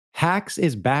Hacks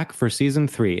is back for season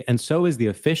 3, and so is the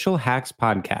official Hacks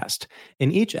podcast.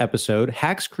 In each episode,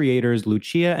 Hacks creators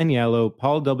Lucia Aniello,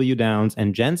 Paul W. Downs,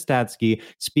 and Jen Statsky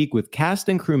speak with cast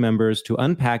and crew members to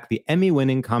unpack the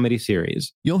Emmy-winning comedy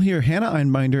series. You'll hear Hannah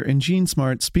Einbinder and Gene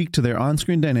Smart speak to their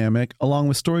on-screen dynamic, along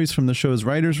with stories from the show's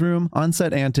writer's room,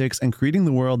 on-set antics, and creating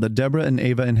the world that Deborah and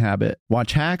Ava inhabit.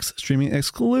 Watch Hacks, streaming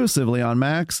exclusively on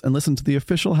Max, and listen to the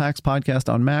official Hacks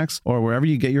podcast on Max or wherever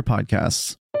you get your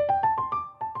podcasts.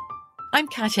 I'm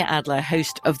Katya Adler,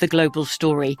 host of The Global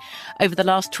Story. Over the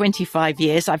last 25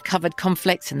 years, I've covered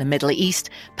conflicts in the Middle East,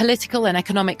 political and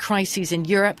economic crises in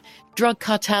Europe, drug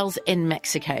cartels in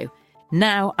Mexico.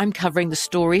 Now I'm covering the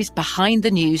stories behind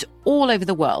the news all over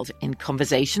the world in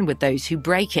conversation with those who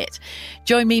break it.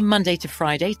 Join me Monday to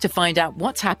Friday to find out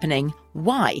what's happening,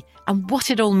 why, and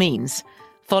what it all means.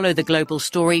 Follow The Global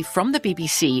Story from the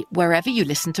BBC wherever you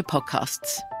listen to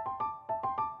podcasts.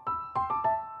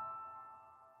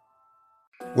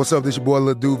 What's up, this your boy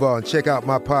Lil Duval, and check out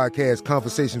my podcast,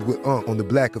 Conversations with Unc, on the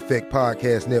Black Effect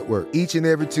Podcast Network. Each and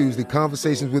every Tuesday,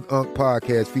 Conversations with Unc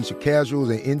podcast feature casuals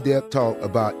and in-depth talk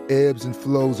about ebbs and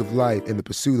flows of life and the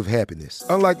pursuit of happiness.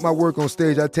 Unlike my work on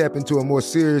stage, I tap into a more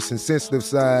serious and sensitive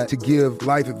side to give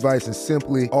life advice and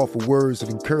simply offer words of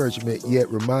encouragement, yet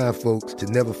remind folks to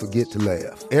never forget to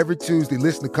laugh. Every Tuesday,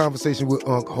 listen to Conversations with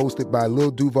Unc, hosted by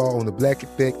Lil Duval on the Black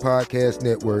Effect Podcast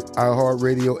Network,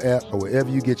 iHeartRadio app, or wherever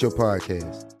you get your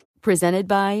podcasts. Presented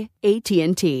by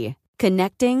AT&T.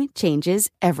 Connecting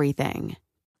changes everything.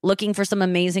 Looking for some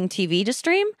amazing TV to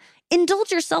stream?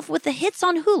 Indulge yourself with the hits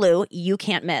on Hulu you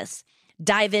can't miss.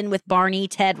 Dive in with Barney,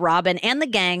 Ted, Robin, and the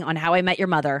gang on How I Met Your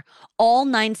Mother. All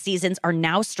 9 seasons are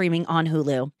now streaming on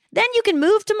Hulu. Then you can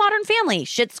move to Modern Family,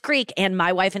 Schitt's Creek, and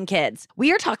My Wife and Kids.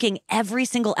 We are talking every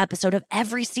single episode of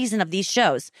every season of these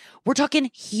shows. We're talking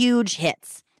huge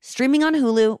hits. Streaming on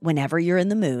Hulu whenever you're in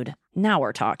the mood. Now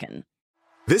we're talking.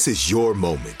 This is your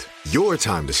moment, your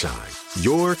time to shine,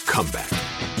 your comeback.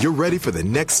 You're ready for the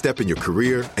next step in your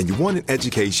career, and you want an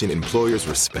education employers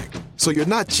respect. So you're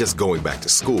not just going back to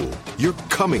school, you're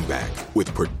coming back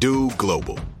with Purdue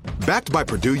Global. Backed by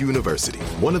Purdue University,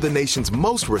 one of the nation's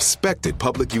most respected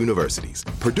public universities,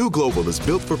 Purdue Global is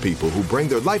built for people who bring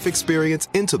their life experience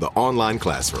into the online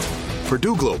classroom.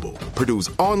 Purdue Global,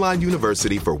 Purdue's online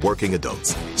university for working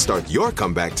adults. Start your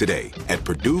comeback today at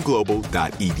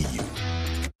purdueglobal.edu.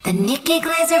 The Nikki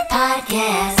Glazer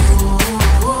Podcast.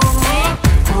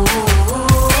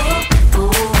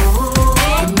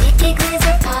 The Nikki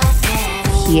Glazer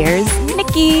Podcast. Here's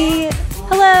Nikki.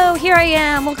 Hello, here I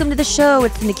am. Welcome to the show.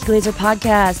 It's the Nikki Glazer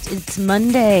Podcast. It's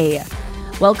Monday.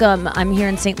 Welcome. I'm here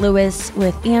in St. Louis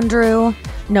with Andrew.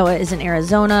 Noah is in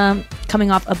Arizona,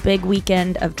 coming off a big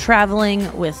weekend of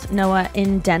traveling with Noah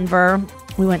in Denver.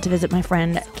 We went to visit my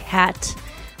friend Kat,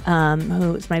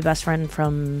 who is my best friend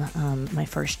from my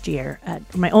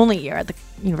only year at the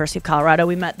University of Colorado.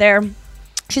 We met there.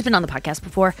 She's been on the podcast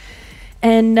before.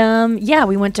 And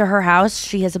we went to her house.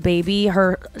 She has a baby.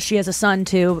 She has a son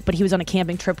too, but he was on a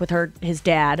camping trip with his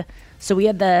dad. So we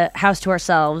had the house to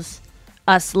ourselves,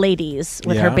 us ladies,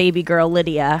 with her baby girl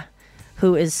Lydia,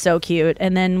 who is so cute.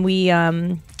 And then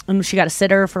she got a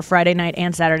sitter for Friday night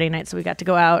and Saturday night, so we got to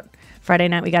go out. Friday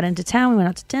night we got into town. We went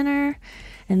out to dinner.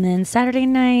 And then Saturday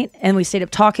night, and we stayed up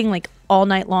talking like all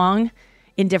night long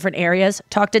in different areas.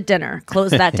 Talked at dinner,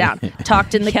 closed that down.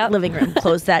 Talked in the living room,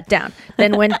 closed that down. I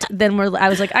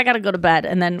was like, I gotta go to bed,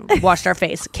 and then washed our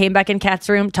face. Came back in Kat's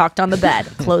room, talked on the bed,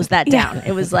 closed that down.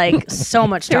 It was like so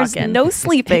much talking. There's no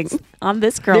sleeping on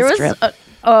this girl's trip.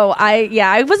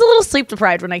 I was a little sleep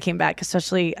deprived when I came back,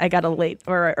 especially I got a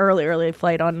early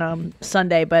flight on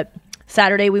Sunday. But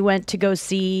Saturday we went to go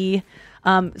see.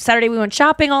 Saturday we went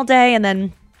shopping all day, and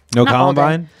then. No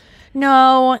Columbine?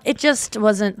 No, it just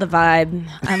wasn't the vibe.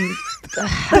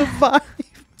 The vibe.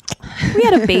 We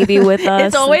had a baby with us.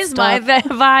 It's always my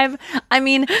vibe. I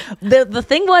mean, the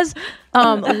thing was,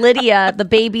 Lydia, the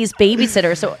baby's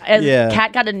babysitter. So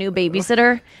Kat got a new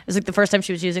babysitter. It was like the first time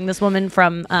she was using this woman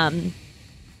from a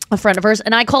friend of hers.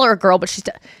 And I call her a girl, but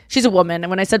she's a woman. And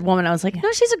when I said woman, I was like, no,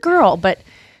 she's a girl. But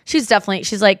she's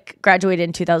like graduated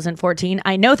in 2014.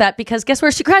 I know that because guess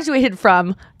where she graduated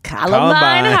from?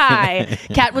 Columbine High.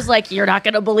 Kat was like, you're not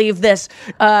going to believe this.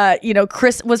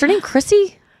 Chris, was her name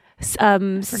Chrissy?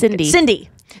 Cindy.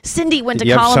 Cindy went to Columbine. You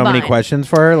have so many questions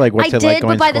for her? Like, what's it like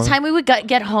going but by to the time we would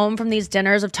get home from these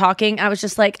dinners of talking, I was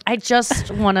just like, I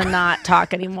just want to not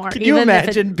talk anymore. Could you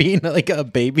imagine being like a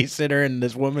babysitter and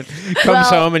this woman comes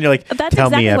home and you're like,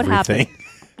 tell me everything.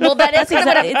 Well, that's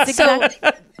exactly.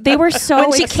 They were so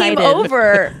when excited.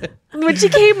 When she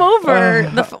came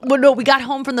over, we got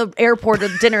home from the airport or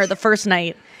dinner the first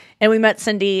night, And we met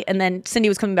Cindy, and then Cindy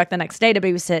was coming back the next day to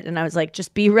babysit, and I was like,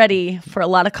 just be ready for a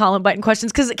lot of Columbine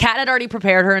questions, because Kat had already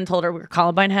prepared her and told her we were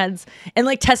Columbine heads, and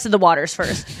like tested the waters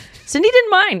first. Cindy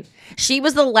didn't mind. She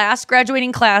was the last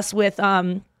graduating class with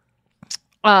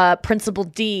Principal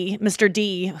D, Mr.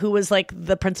 D, who was like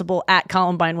the principal at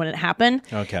Columbine when it happened.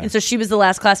 Okay. And so she was the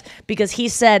last class because he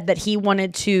said that he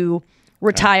wanted to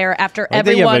retire after I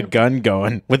think you everyone. have a gun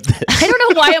going with this. I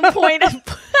don't know why I'm pointing.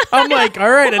 I'm like,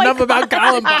 all right, enough about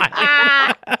Columbine.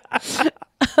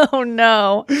 Oh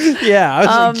no. Yeah,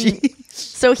 I was like, geez.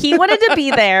 So he wanted to be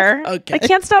there. Okay. I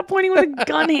can't stop pointing with a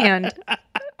gun hand.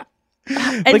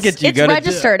 And Look at you, it's gotta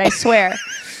registered, I swear.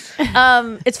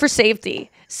 It's for safety.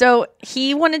 So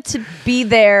he wanted to be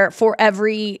there for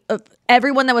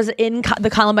everyone that was in the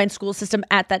Columbine school system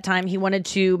at that time. He wanted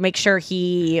to make sure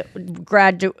he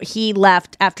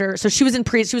left after. So she was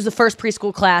she was the first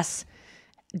preschool class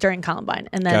during Columbine,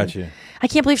 and then Gotcha. I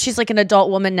can't believe she's like an adult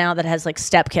woman now that has like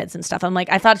stepkids and stuff. I'm like,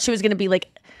 I thought she was gonna be like,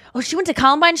 oh, she went to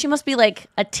Columbine, she must be like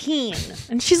a teen,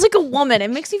 and she's like a woman. It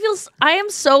makes me feel I am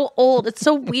so old. It's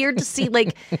so weird to see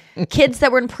like kids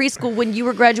that were in preschool when you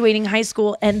were graduating high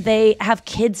school, and they have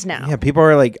kids now. Yeah, people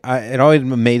are like, it always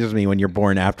amazes me when you're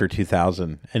born after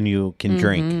 2000 and you can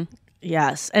drink.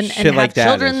 Yes, and Shit have like that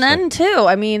children is then too.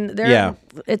 I mean,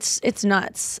 it's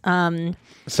nuts.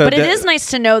 So but it is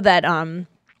nice to know that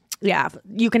yeah,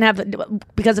 you can have,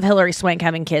 because of Hillary Swank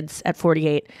having kids at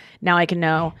 48. Now I can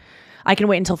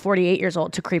wait until 48 years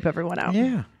old to creep everyone out.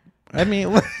 Yeah, I mean,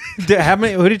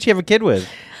 who did she have a kid with?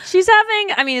 She's having,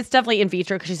 I mean, it's definitely in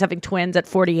vitro because she's having twins at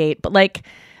 48. But like,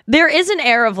 there is an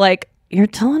air of like, you're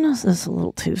telling us this a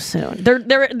little too soon.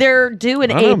 They're due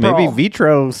in I don't April. know, maybe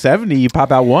vitro 70, you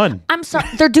pop out one. I'm sorry,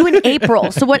 they're due in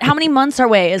April. So how many months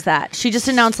away is that? She just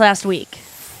announced last week.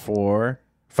 4,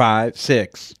 5,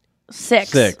 6.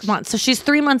 6 months. So she's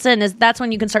 3 months in. That's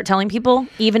when you can start telling people,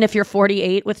 even if you're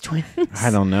 48 with twins. I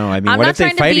don't know. I mean, I'm what not if they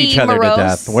trying to fight be each other morose. to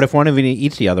death? What if one of you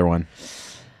eats the other one?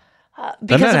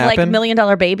 Because of like happen? $1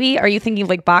 Million Baby? Are you thinking of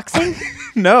like boxing?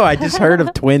 No, I just heard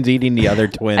of twins eating the other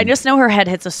twin. I just know her head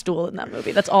hits a stool in that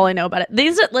movie. That's all I know about it.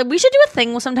 These are, like, we should do a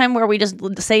thing sometime where we just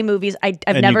say movies I've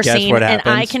you never guess seen, what and I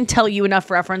happens? can tell you enough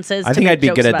references. I to think make I'd be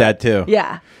jokes good at about that it. too.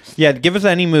 Yeah. Yeah, give us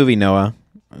any movie, Noah.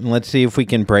 And let's see if we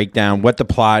can break down what the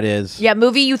plot is. Yeah,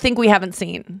 movie you think we haven't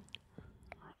seen.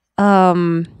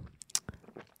 Okay,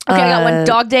 I got one.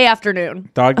 Dog Day Afternoon.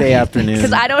 Dog Day Afternoon.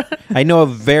 Because I don't. I know a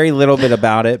very little bit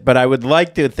about it, but I would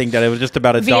like to think that it was just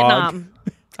about a dog. Vietnam.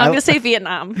 I'm going to say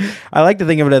Vietnam. I like to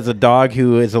think of it as a dog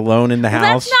who is alone in the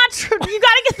house That's not true. You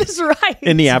got to get this right.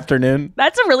 in the afternoon.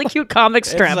 That's a really cute comic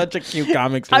strip. It's such a cute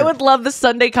comic strip. I would love the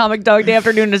Sunday comic Dog Day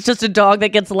Afternoon. It's just a dog that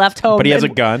gets left home. But he has a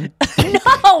and- gun. No,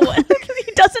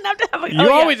 he doesn't have to have a. You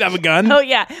always have a gun. Oh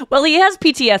yeah. Well, he has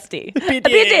PTSD.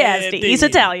 PTSD. He's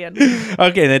Italian.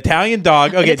 Okay, an Italian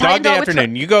dog. Okay, Italian Dog Day dog with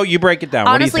Afternoon. You break it down.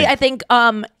 Honestly, what do you I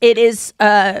think it is.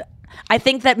 I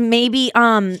think that maybe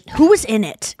who was in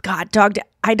it? God, Dog Day.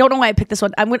 I don't know why I picked this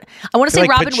one. I want to say like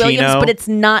Robin Williams, Pacino. but it's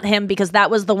not him because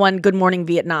that was the one Good Morning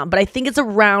Vietnam. But I think it's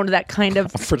around that kind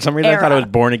of. For some reason, I thought it era.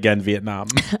 was Born Again Vietnam.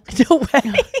 No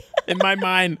way. In my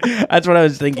mind, that's what I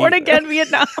was thinking. Born Again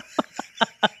Vietnam.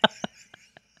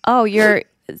 Oh, do you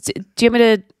want me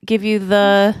to give you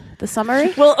the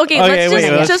summary? Well, okay,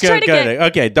 let's just try to get.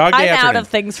 Okay, Dog Day I'm Afternoon. out of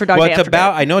things for Dog Well, Day it's Afternoon.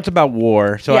 about. I know it's about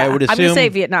war, so I would assume. I'm going to say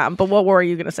Vietnam, but what war are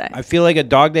you going to say? I feel like a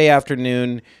Dog Day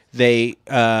Afternoon.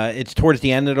 It's towards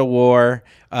the end of the war.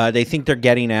 They think they're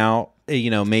getting out.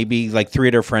 Maybe like 3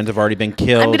 of their friends have already been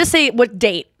killed. I'm going to say what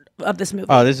date of this movie.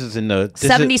 Oh, this is in the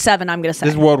 77. I'm going to say.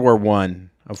 This is World War One.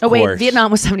 Of Oh wait, course.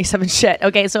 Vietnam was 77. Shit.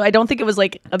 Okay, so I don't think it was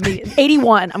like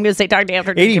 81. I'm going to say Dog Day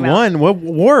Afternoon. came out. 81. What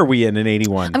war are we in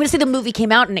 81? I'm going to say the movie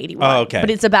came out in 81. Oh, okay. But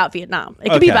it's about Vietnam. It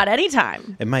could be Okay. about any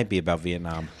time. It might be about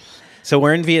Vietnam. So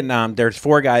we're in Vietnam. There's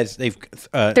 4 guys.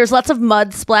 There's lots of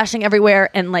mud splashing everywhere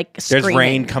and like There's screaming.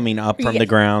 rain coming up from the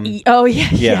ground. Oh yeah,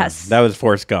 Yeah, yes. that was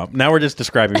Forrest Gump. Now we're just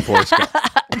describing Forrest Gump.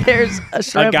 There's a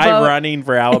shrimp A guy boat. running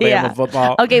for Alabama Yeah.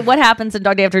 football. Okay, what happens in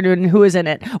Dog Day Afternoon and who is in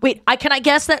it? Wait, can I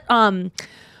guess that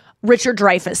Richard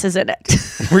Dreyfuss is in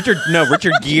it? Richard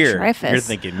Gere. Dreyfuss. You're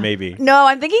thinking maybe. No,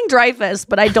 I'm thinking Dreyfuss,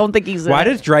 but I don't think he's in Why it.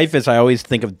 does Dreyfuss? I always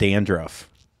think of dandruff.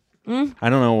 I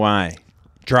don't know why.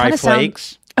 Dry Kinda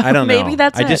flakes. I don't know. Maybe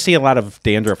that's I just it. see a lot of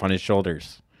dandruff on his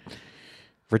shoulders.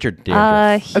 Richard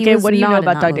Dandruff. Okay, what do you know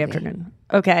about Dog Day Afternoon?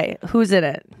 Okay, who's in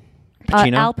it?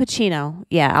 Pacino? Al Pacino.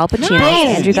 Yeah, Al Pacino.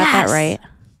 Nice. Andrew got that Yes. right.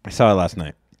 I saw it last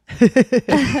night.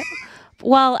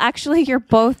 Well, actually, you're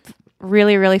both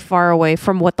really, really far away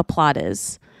from what the plot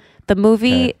is. The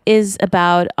movie Okay. is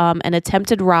about an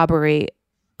attempted robbery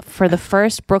for the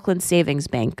first Brooklyn Savings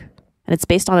Bank, and it's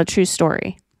based on a true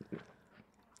story.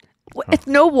 It's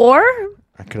no war?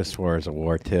 I could have swore it was a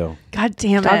war too. God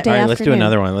damn Dog it. Day All right, let's do Afternoon.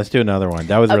 another one. Let's do another one.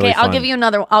 That was really Okay, fun. I'll give you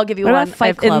another. I'll give you What one. about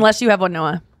Fight Club? Unless you have one,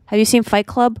 Noah. Have you seen Fight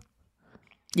Club?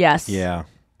 Yes. Yeah.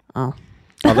 Oh.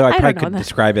 Although I I probably don't know could that.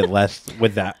 describe it less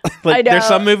with that. I There's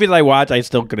some know. movies I watch, I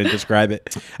still couldn't describe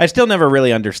it. I still never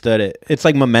really understood it. It's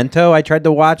like Memento. I tried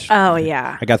to watch. Oh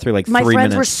yeah. I got through like My 3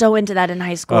 friends minutes. were so into that in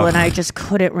high school, and I just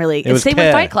couldn't really. was Same with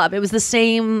care. Fight Club. It was the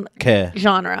same Care.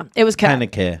 genre. It was Kind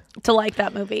of care. to like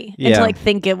that movie and Yeah. to like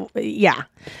think it. Yeah.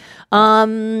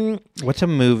 What's a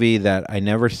movie that I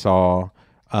never saw?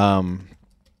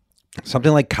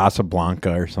 Something like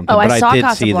Casablanca or something. Oh, but I saw did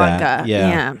see Casablanca. that.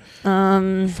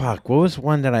 Yeah. Fuck. What was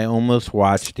one that I almost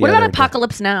watched? The What about other day?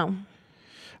 Apocalypse Now?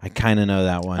 I kind of know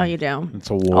that one. Oh, you do. It's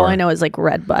a war. All I know is like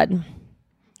Redbud,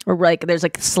 or like there's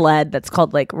like a sled that's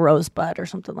called like Rosebud or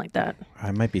something like that.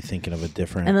 I might be thinking of a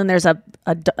different. And then there's a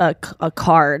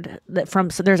card that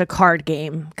so there's a card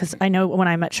game because I know when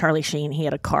I met Charlie Sheen, he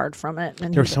had a card from it.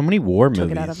 And There were so many war took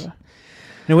movies. it out of a,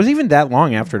 And it wasn't even that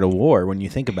long after the war when you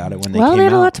think about it. When they well, came they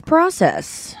had out. a lot to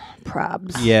process.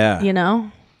 Probs. Yeah. You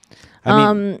know.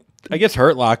 I mean, I guess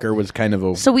Hurt Locker was kind of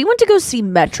a. So we went to go see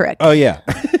Metric. Oh yeah.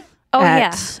 Oh,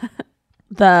 at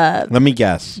the Let me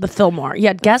guess. the Fillmore.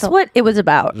 Yeah. Guess what it was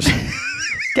about.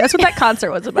 Guess what that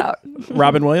concert was about.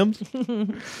 Robin Williams.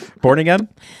 Born Again.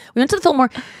 We went to the Fillmore.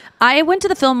 I went to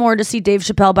the Fillmore to see Dave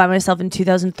Chappelle by myself in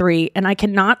 2003, and I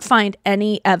cannot find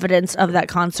any evidence of that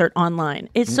concert online.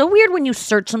 It's so weird when you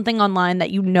search something online that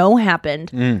you know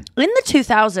happened in the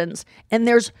 2000s, and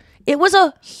it was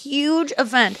a huge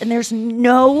event, and there's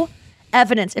no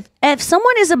evidence. If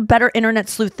someone is a better internet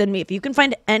sleuth than me, if you can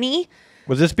find any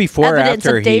Was this before or evidence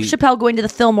after of Dave he Chappelle going to the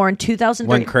Fillmore in 2003,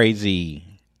 went crazy?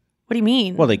 what do you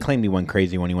mean? Well, they claimed he went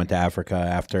crazy when he went to Africa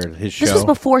after his show. This was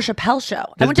before Chappelle show.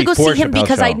 I This went to go before see him Chappelle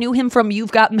because I show. knew him from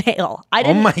You've Got Mail. I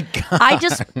didn't, my God.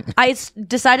 I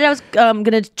decided I was going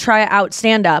to try out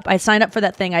stand up. I signed up for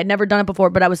that thing. I'd never done it before,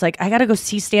 but I was like, I got to go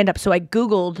see stand up. So I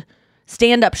Googled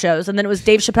stand up shows, and then it was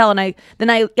Dave Chappelle, and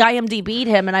I IMDb'd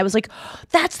him, and I was like,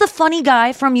 that's the funny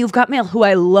guy from You've Got Mail, who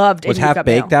I loved. Was in You've Half Got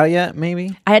Baked Mail. out yet?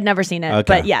 Maybe. I had never seen it, Okay.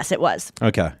 but yes, it was.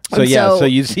 Okay. So And yeah. so- So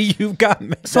you see, You've got.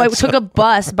 So I took a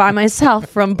bus by myself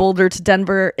from Boulder to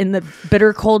Denver in the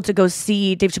bitter cold to go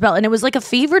see Dave Chappelle, and it was like a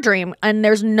fever dream. And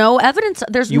there's no evidence.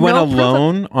 There's You no went proof of-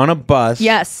 alone on a bus.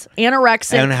 Yes,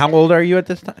 anorexic. And how old are you at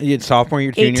this time? You sophomore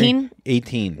year, junior? 18.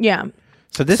 18. Yeah.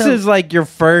 So this So- is like your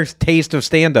first taste of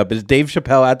stand up is Dave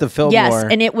Chappelle at the Fillmore. Yes,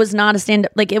 and it was not a stand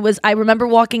up. Like it was. I remember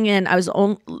walking in. I was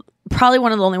probably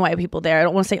one of the only white people there. I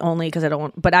don't want to say only because I don't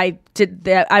want. But I did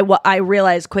that. I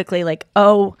realized quickly, like,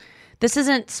 oh, this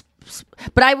isn't.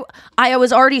 But I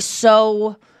was already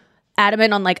so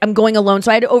adamant on like I'm going alone,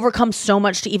 so I had to overcome so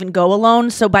much to even go alone.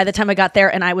 So by the time I got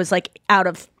there and I was like out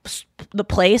of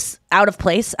place,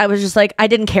 I was just like I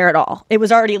didn't care at all. It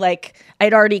was already like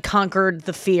I'd already conquered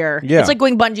the fear. Yeah. It's like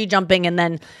going bungee jumping and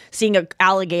then seeing an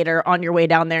alligator on your way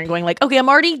down there and going like, okay, I'm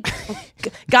already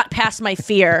got past my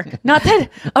fear. Not that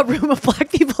a room of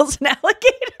black people's an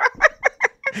alligator.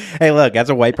 Hey, look, as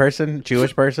a white person,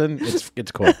 Jewish person,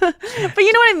 it's cool. But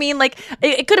you know what I mean? Like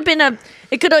it could have been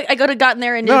I could have gotten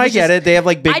there and No, it I was get just- it. They have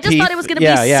like big I just teeth. thought it was going to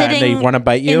Yeah, be yeah, and sitting they wanna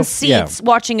bite you? in seats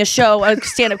watching a show, a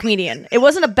stand-up comedian. It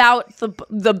wasn't about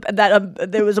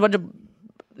there was a bunch of.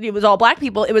 It was all black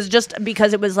people. It was just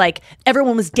because it was like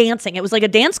everyone was dancing. It was like a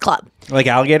dance club. Like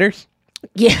alligators?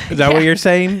 Yeah, Is that what you're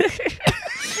saying? and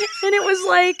it was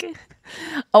like,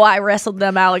 oh, I wrestled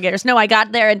them alligators. No, I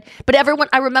got there but everyone.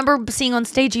 I remember seeing on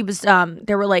stage. He was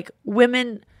there were like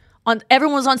women.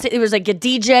 Everyone was on stage. It was like a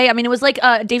DJ. I mean, it was like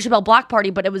a Dave Chappelle block party,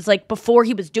 but it was like before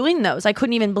he was doing those. I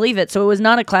couldn't even believe it. So it was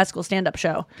not a classical stand-up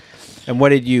show. And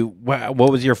what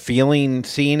was your feeling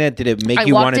seeing it? Did it make I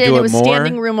you want walked to in. do It it was more?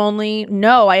 standing room only.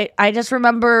 No, I just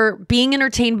remember being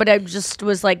entertained, but I just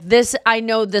was like, this. I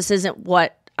know this isn't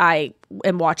what I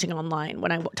am watching online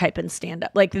when I type in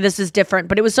stand-up. Like this is different,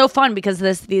 but it was so fun because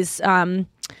this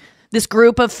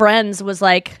group of friends was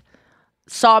like.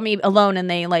 Saw me alone and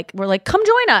they like were like come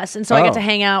join us, and so I got to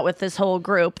hang out with this whole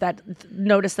group that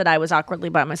noticed that I was awkwardly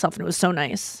by myself, and it was so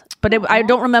nice. But I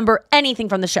don't remember anything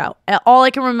from the show. All I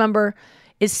can remember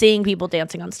is seeing people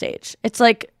dancing on stage. It's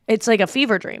like a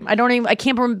fever dream. I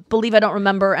can't believe I don't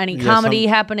remember any comedy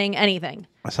happening, anything.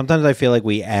 Sometimes I feel like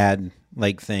we add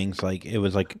like things like it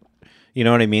was like, you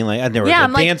know what I mean? Like and there was a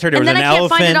I'm like, dancer, there and was then an I can't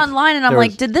elephant. find it online, and I'm there like,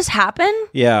 was- did this happen?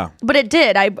 Yeah. But it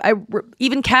did.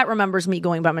 Even Kat remembers me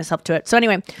going by myself to it. So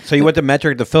anyway, So you went to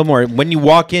Metric, the Fillmore. When you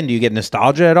walk in, do you get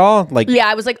nostalgia at all? Like yeah,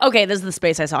 I was like, okay, this is the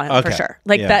space I saw him for Okay. sure.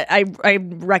 Like Yeah. that, I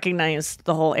recognize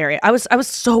the whole area. I was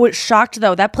so shocked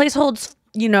though. That place holds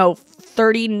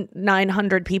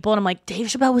 3,900 people. And I'm like, Dave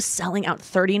Chappelle was selling out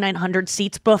 3,900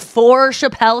 seats before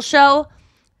Chappelle show.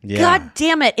 Yeah. God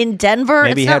damn it. In Denver.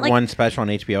 Maybe he it's not had like, one special on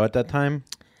HBO at that time.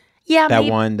 Yeah, that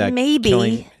one that maybe.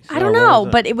 killing- I don't what know, was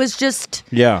it? but it was just.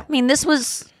 Yeah. I mean, this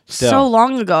was Still. so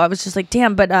long ago. I was just like,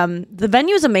 damn. But the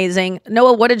venue is amazing.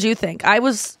 Noah, what did you think? I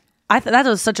thought that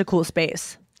was such a cool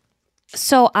space.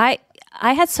 So I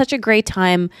had such a great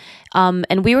time,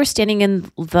 and we were standing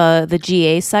in the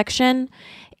GA section.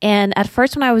 And at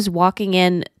first, when I was walking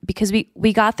in, because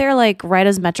we got there like right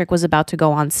as Metric was about to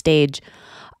go on stage,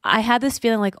 I had this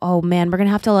feeling like, oh man, we're gonna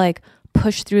have to like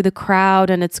push through the crowd,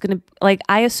 and it's gonna like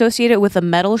I associate it with a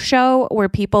metal show where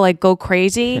people like go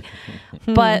crazy,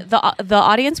 but the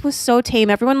audience was so tame.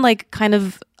 Everyone like kind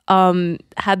of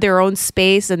had their own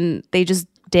space, and they just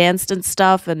danced and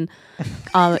stuff, and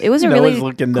it was a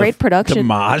really great production. To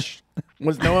mosh.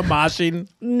 Was Noah moshing?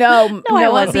 No, I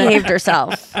Noah wasn't. behaved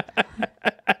herself.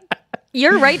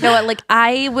 You're right, Noah. Like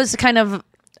I was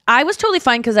totally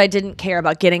fine because I didn't care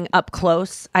about getting up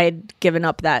close. I had given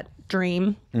up that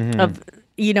dream of,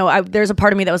 there's a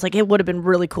part of me that was like, it would have been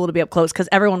really cool to be up close because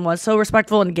everyone was so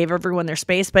respectful and gave everyone their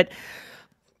space. But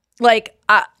like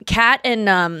Kat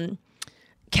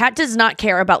does not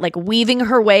care about like weaving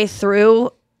her way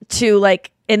through to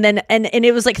like, and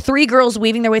it was like three girls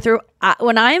weaving their way through.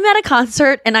 When I'm at a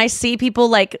concert and I see people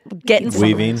like get in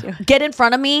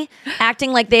front of me,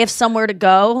 acting like they have somewhere to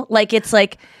go, like it's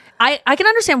like I can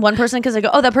understand one person because I go,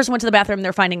 oh, that person went to the bathroom,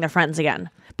 they're finding their friends again.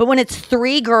 But when it's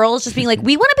three girls just being like,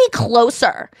 we want to be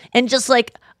closer, and just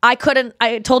like I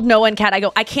told Noah and Kat, I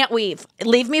go, I can't weave.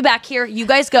 Leave me back here. You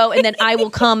guys go, and then I will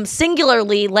come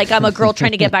singularly like I'm a girl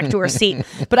trying to get back to her seat.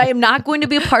 But I am not going to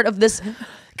be a part of this.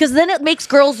 Because then it makes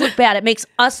girls look bad. It makes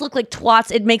us look like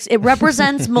twats. It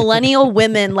represents millennial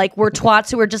women like we're twats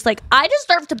who are just like, I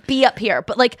deserve to be up here.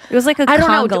 But like It was like a I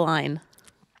don't know. conga line.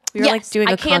 We were like doing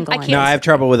a conga line. No, I have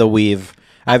trouble with a weave.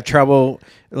 I have trouble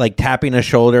like tapping a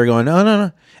shoulder, going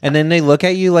no, and then they look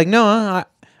at you like no,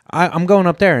 I'm going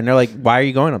up there, and they're like, why are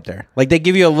you going up there? Like they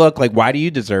give you a look like, why do you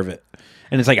deserve it?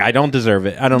 And it's like, I don't deserve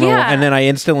it. I don't know. And then I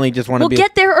instantly just want to be. Well,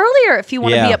 get there earlier if you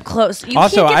want to be up close. You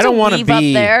also, can't get I don't want to be up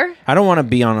there. I don't want to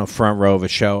be on a front row of a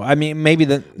show. I mean, maybe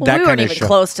that we kind weren't of even show.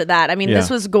 close to that. I mean, this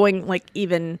was going like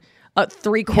even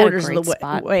 3/4 of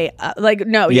the way up.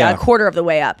 A quarter of the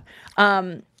way up.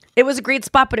 It was a great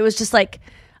spot, but it was just like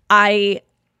I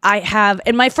have,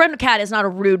 and my friend Kat is not a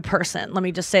rude person. Let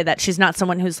me just say that she's not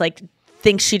someone who's like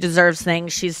thinks she deserves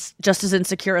things. She's just as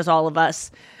insecure as all of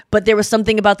us. But there was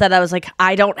something about that I was like,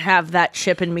 I don't have that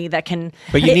chip in me that can.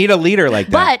 But you need a leader like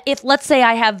that. But if, let's say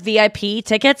I have VIP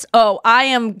tickets, I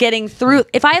am getting through.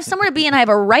 If I have somewhere to be and I have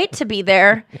a right to be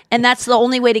there, and that's the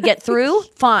only way to get through,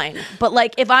 fine. But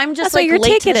like, if I'm just like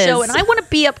late to the show and I want to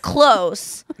be up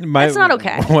close, that's not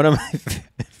okay. One of my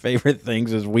favorite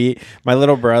things is my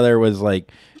little brother was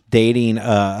like dating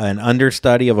an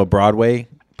understudy of a Broadway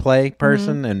play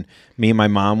person, and me and my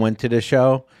mom went to the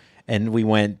show. And we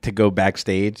went to go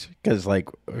backstage because, like,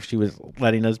 she was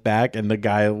letting us back, and the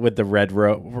guy with the red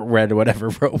whatever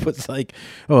robe was like,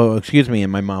 "Oh, excuse me,"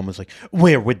 and my mom was like,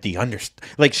 "Where would the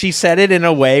Like, she said it in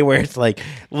a way where it's like,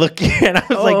 "Look," and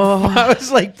I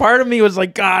was like, part of me was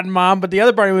like, "God, Mom," but the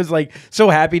other part of me was like, so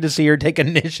happy to see her take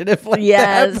initiative like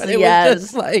that. But it was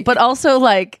just like, but also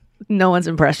like, no one's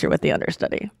impressed her with the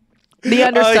understudy. The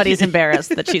understudy is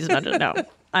embarrassed that she's an understudy. No.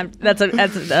 That'd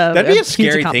be a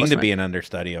scary thing to be an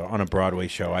understudy on a Broadway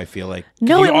show. I feel like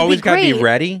no, you always got to be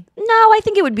ready. No, I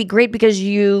think it would be great because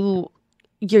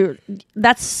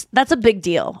that's a big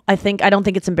deal. I don't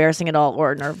think it's embarrassing at all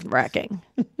or nerve-wracking.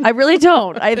 I really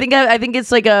don't. I think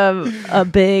it's like a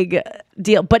big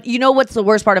deal. But you know what's the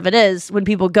worst part of it is when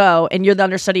people go and you're the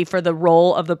understudy for the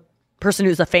role of the person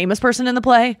who's a famous person in the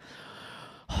play.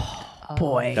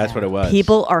 Boy, that's what it was.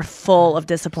 People are full of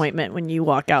disappointment when you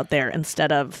walk out there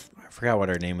instead of. I forgot what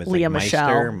her name was. Leah like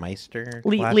Michelle. Meister.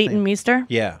 Leighton Meester.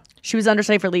 Yeah, she was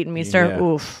understudy for Leighton Meester. Yeah.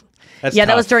 Oof. That's that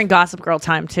tough. was during Gossip Girl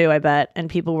time too. I bet, and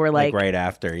people were like right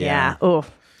after. Yeah.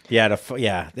 Oof. Yeah.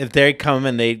 If they come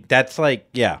and that's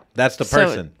like that's the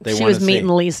person they want to see. She was meeting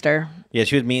Leicester. Yeah,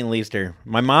 she was meeting Leicester.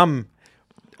 My mom.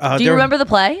 Do you remember the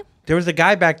play? There was a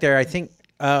guy back there. I think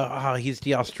he's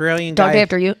the Australian Dog guy. Day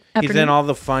After You. He's in all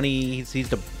the funny. He's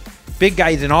the big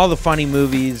guy. He's in all the funny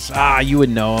movies. You would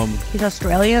know him. He's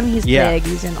Australian. He's big.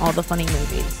 He's in all the funny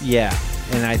movies. Yeah,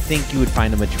 and I think you would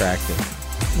find him attractive.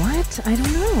 What? I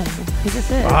don't know who this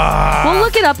is. We'll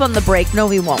look it up on the break. No,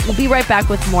 we won't. We'll be right back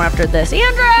with more after this.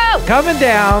 Andrew! Coming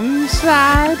down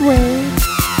sideways.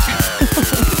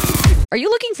 Are you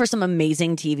looking for some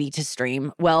amazing TV to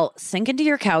stream? Well, sink into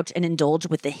your couch and indulge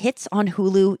with the hits on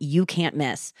Hulu you can't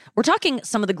miss. We're talking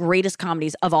some of the greatest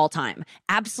comedies of all time,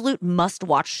 absolute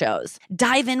must-watch shows.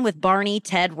 Dive in with Barney,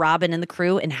 Ted, Robin, and the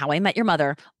crew in How I Met Your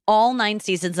Mother. All 9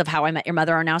 seasons of How I Met Your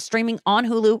Mother are now streaming on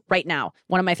Hulu right now.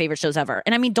 One of my favorite shows ever.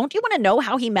 And I mean, don't you want to know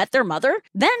how he met their mother?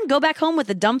 Then go back home with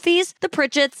the Dumfies, the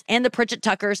Pritchetts, and the Pritchett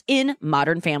Tuckers in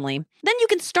Modern Family. Then you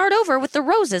can start over with the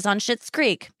Roses on Schitt's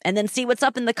Creek. And then see what's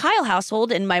up in the Kyle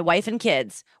household in My Wife and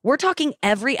Kids. We're talking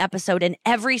every episode and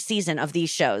every season of these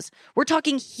shows. We're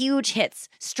talking huge hits,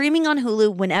 streaming on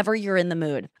Hulu whenever you're in the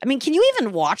mood. I mean, can you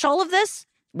even watch all of this?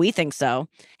 We think so.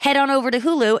 Head on over to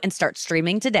Hulu and start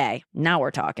streaming today. Now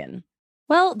we're talking.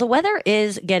 Well, the weather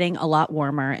is getting a lot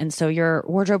warmer, and so your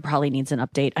wardrobe probably needs an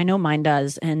update. I know mine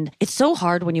does, and it's so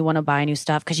hard when you want to buy new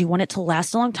stuff because you want it to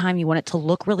last a long time, you want it to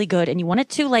look really good, and you want it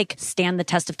to like stand the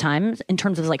test of time in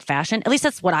terms of like fashion. At least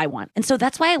that's what I want. And so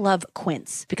that's why I love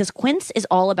Quince, because Quince is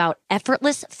all about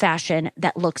effortless fashion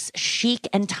that looks chic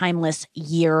and timeless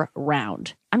year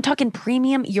round. I'm talking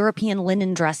premium European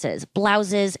linen dresses,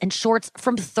 blouses, and shorts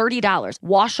from $30.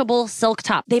 Washable silk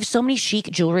top. They have so many chic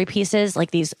jewelry pieces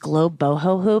like these globe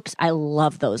boho hoops. I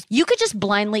love those. You could just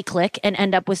blindly click and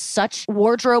end up with such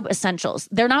wardrobe essentials.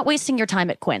 They're not wasting your time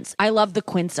at Quince. I love the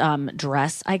Quince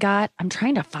dress I got. I'm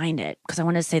trying to find it because I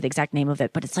want to say the exact name of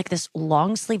it, but it's like this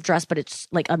long sleeve dress, but it's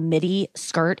like a midi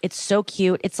skirt. It's so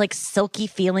cute. It's like silky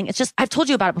feeling. It's just, I've told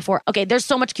you about it before. Okay, there's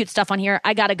so much cute stuff on here.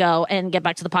 I gotta go and get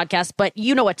back to the podcast, but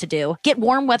you know what to do. Get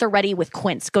warm weather ready with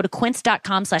Quince. Go to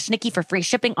quince.com/Nikki for free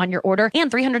shipping on your order and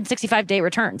 365-day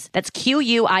returns. That's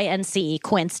QUINC,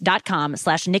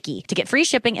 quince.com/Nikki to get free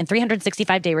shipping and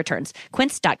 365-day returns.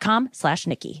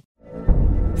 Quince.com/Nikki.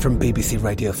 From BBC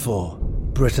Radio 4,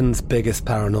 Britain's biggest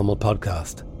paranormal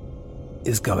podcast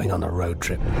is going on a road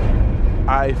trip.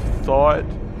 I thought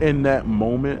in that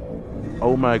moment,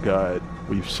 oh my God,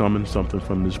 we've summoned something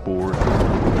from this board.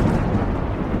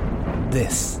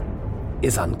 This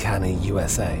is Uncanny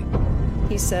USA.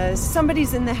 He says,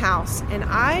 somebody's in the house, and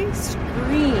I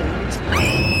screamed.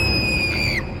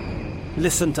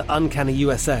 Listen to Uncanny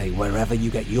USA wherever you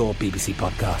get your BBC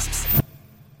podcasts,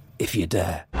 if you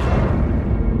dare.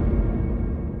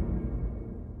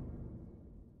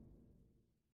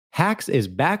 Hacks is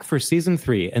back for season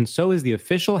 3, and so is the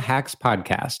official Hacks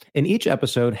podcast. In each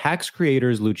episode, Hacks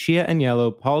creators Lucia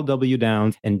Aniello, Paul W.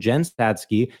 Downs, and Jen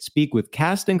Statsky speak with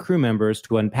cast and crew members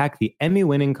to unpack the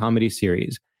Emmy-winning comedy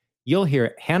series. You'll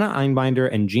hear Hannah Einbinder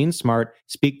and Jean Smart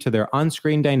speak to their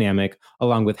on-screen dynamic,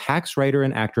 along with Hacks writer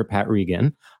and actor Pat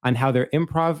Regan, on how their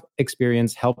improv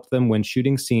experience helped them when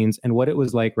shooting scenes and what it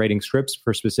was like writing scripts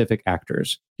for specific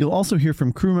actors. You'll also hear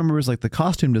from crew members like the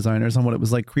costume designers on what it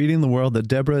was like creating the world that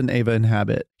Deborah and Ava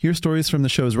inhabit. Hear stories from the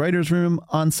show's writer's room,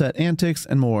 on-set antics,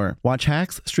 and more. Watch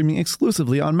Hacks streaming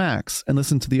exclusively on Max, and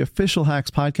listen to the official Hacks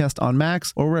podcast on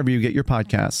Max or wherever you get your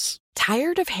podcasts.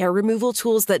 Tired of hair removal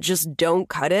tools that just don't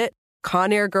cut it?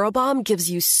 Conair Girl Bomb gives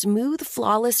you smooth,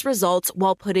 flawless results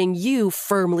while putting you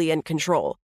firmly in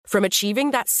control. From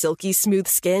achieving that silky smooth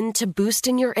skin to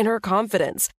boosting your inner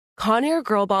confidence, Conair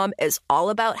Girl Bomb is all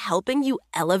about helping you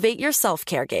elevate your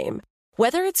self-care game.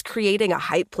 Whether it's creating a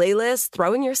hype playlist,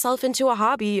 throwing yourself into a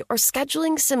hobby, or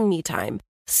scheduling some me time,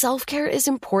 self-care is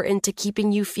important to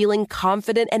keeping you feeling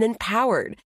confident and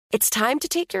empowered. It's time to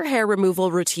take your hair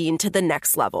removal routine to the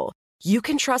next level. You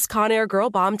can trust Conair Girl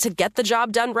Bomb to get the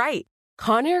job done right.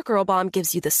 Conair Girl Bomb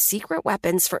gives you the secret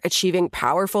weapons for achieving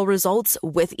powerful results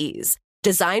with ease.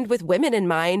 Designed with women in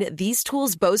mind, these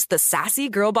tools boast the sassy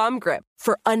Girl Bomb grip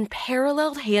for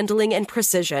unparalleled handling and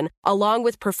precision, along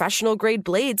with professional-grade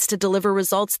blades to deliver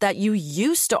results that you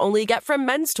used to only get from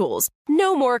men's tools.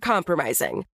 No more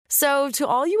compromising. So, to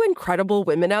all you incredible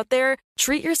women out there,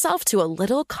 treat yourself to a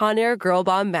little Conair Girl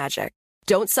Bomb magic.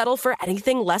 Don't settle for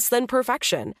anything less than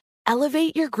perfection.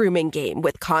 Elevate your grooming game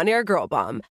with Conair Girl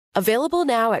Bomb. Available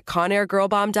now at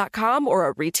ConairGirlBomb.com or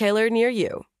a retailer near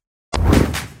you.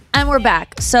 And we're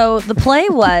back. So the play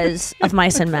was Of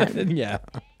Mice and Men. Yeah.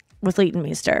 With Leighton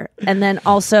Meester. And then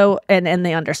also, and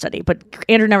the understudy. But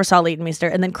Andrew never saw Leighton Meester.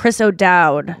 And then Chris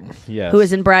O'Dowd, Yes. who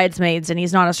is in Bridesmaids, and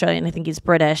he's not Australian. I think he's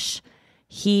British.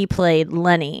 He played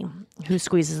Lenny, who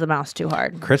squeezes the mouse too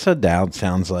hard. Chris O'Dowd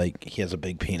sounds like he has a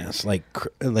big penis, like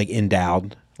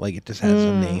endowed, like it just has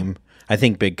a name. I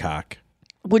think big cock.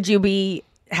 Would you be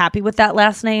happy with that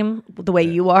last name, the way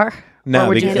you are? No, or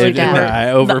would you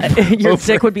because your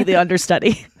dick would be the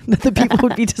understudy that the people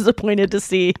would be disappointed to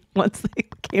see once they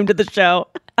came to the show.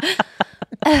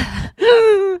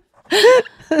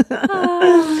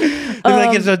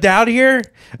 Like, is O'Dowd here?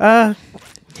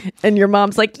 And your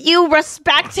mom's like, you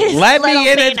respect his Let me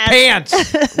in penis. his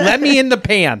pants. Let me in the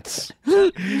pants.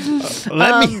 Let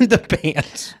me in the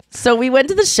pants. So we went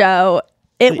to the show.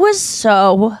 It was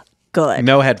so good.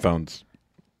 No headphones.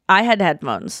 I had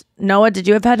headphones. Noah, did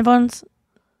you have headphones?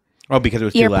 Oh, because it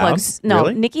was too loud? Earplugs. No,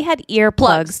 Really? Nikki had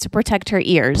earplugs to protect her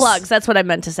ears. Plugs. That's what I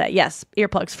meant to say. Yes,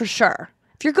 earplugs for sure.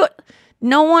 If you're good,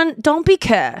 don't be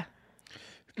care.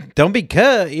 Don't be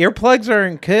cuh. Earplugs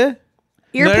aren't cuh.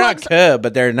 They're not Earplugs. cuh,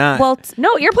 but they're not. Well,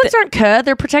 no, earplugs aren't cuh.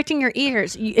 They're protecting your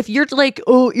ears. If you're like,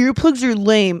 oh, earplugs are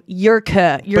lame, you're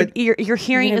cuh. Your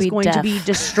hearing You're is gonna be going to deaf. be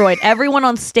destroyed. Everyone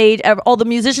on stage, all the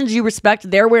musicians you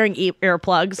respect, they're wearing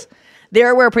earplugs.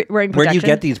 They're wearing protection. Where do you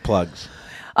get these plugs?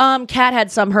 Kat had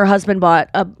some. Her husband bought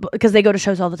because they go to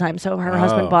shows all the time. So her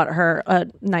husband Oh. bought her a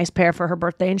nice pair for her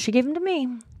birthday, and she gave them to me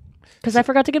because I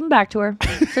forgot to give them back to her.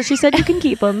 So she said, "You can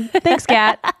keep them." Thanks,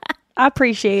 Kat. I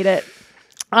appreciate it.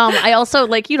 I also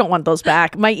you don't want those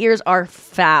back. My ears are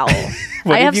foul.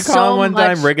 What I did have you call so them one much-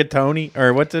 time? Rigatoni?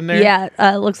 Or what's in there? Yeah,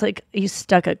 it looks like you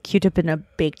stuck a Q-tip in a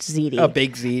baked ziti. A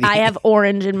baked ziti. I have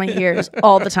orange in my ears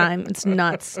all the time. It's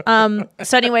nuts.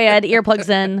 So anyway, I had earplugs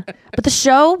in, but the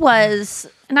show was,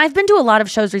 and I've been to a lot of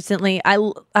shows recently.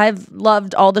 I've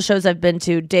loved all the shows I've been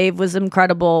to. Dave was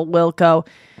incredible. Wilco.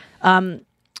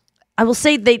 I will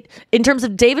say in terms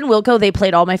of Dave and Wilco, they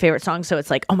played all my favorite songs. So it's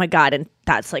like, oh my God. And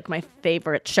that's like my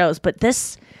favorite shows. But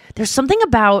there's something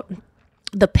about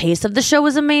the pace of the show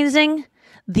was amazing.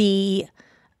 She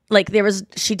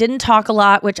didn't talk a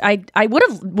lot, which I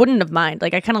wouldn't have mind.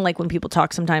 Like I kind of like when people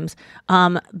talk sometimes.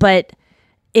 But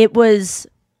it was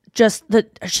just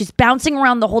she's bouncing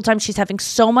around the whole time. She's having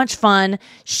so much fun.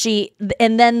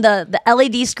 And then the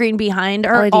LED screen behind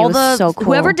her, LED all was the so cool.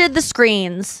 whoever did the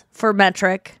screens for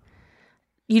Metric,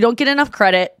 you don't get enough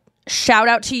credit. Shout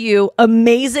out to you.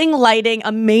 Amazing lighting,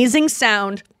 amazing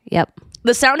sound. Yep.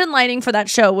 The sound and lighting for that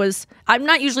show was, I'm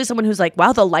not usually someone who's like,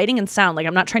 wow, the lighting and sound, like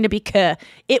I'm not trying to be cuh.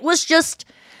 It was just,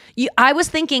 I was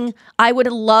thinking I would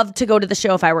have loved to go to the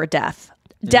show if I were deaf.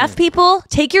 Deaf people,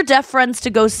 take your deaf friends to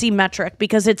go see Metric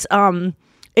because it's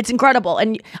incredible.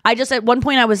 And I just, at one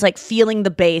point I was like feeling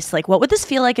the bass, like what would this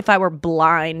feel like if I were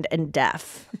blind and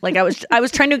deaf? Like I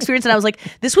was trying to experience it. And I was like,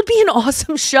 this would be an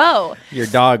awesome show. Your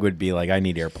dog would be like, I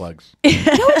need earplugs.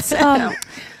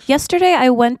 Yesterday,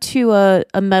 I went to a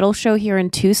metal show here in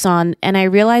Tucson, and I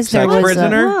realized there Sex was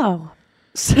Prisoner? Wow.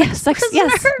 Yes,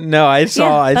 yes. No, I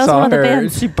saw that was one of the her.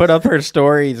 bands. She put up her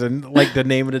stories and like the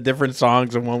name of the different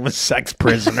songs, and one was Sex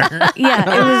Prisoner.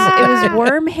 Yeah, it was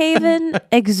Wormhaven,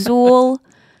 Exul,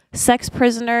 Sex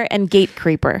Prisoner, and Gate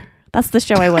Creeper. That's the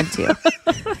show I went to.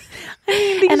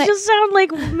 These just sound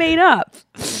like made up.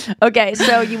 Okay,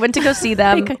 so you went to go see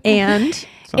them, and Sounds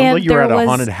And like you were there at a was-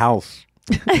 haunted house.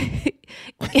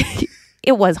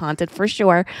 It was haunted for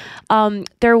sure.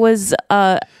 There was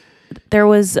a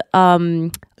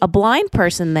blind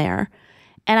person there,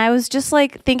 and I was just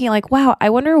like thinking, like, wow, I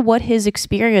wonder what his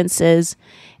experience is.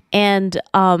 And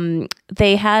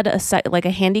they had a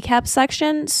handicap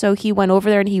section, so he went over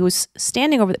there and he was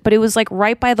standing over, but it was like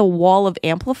right by the wall of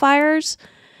amplifiers,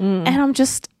 and I'm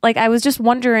just like, I was just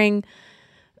wondering,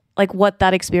 like, what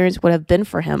that experience would have been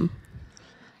for him.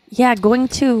 yeah, going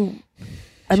to,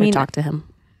 I mean, talk to him.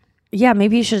 Yeah,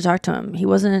 maybe you should have talked to him. He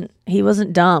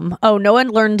wasn't dumb. Oh, no one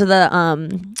learned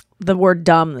the word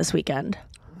dumb this weekend.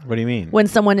 What do you mean? When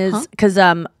someone is, because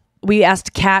we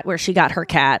asked Kat where she got her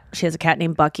cat. She has a cat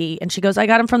named Bucky, and she goes, I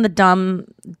got him from the Dumb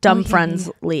Friends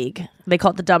League. They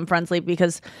call it the Dumb Friends League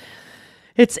because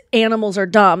it's animals are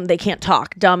dumb. They can't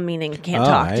talk. Dumb meaning can't Oh,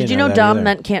 talk. I Did didn't you know know that dumb either.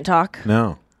 meant can't talk?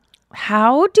 No.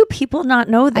 How do people not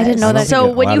know this? I didn't know that. So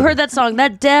think a when lot you of heard that song,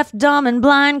 that deaf, dumb, and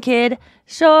blind kid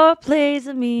sure plays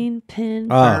a mean pin.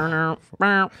 Oh.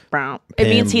 It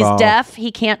means he's Pinball. deaf,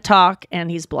 he can't talk, and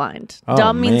he's blind. Oh,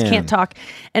 Dumb means man. can't talk.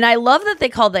 And I love that they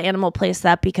call the animal place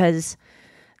that because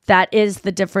that is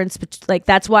the difference. Like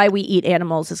that's why we eat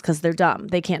animals is because they're dumb.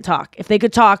 They can't talk. If they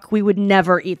could talk, we would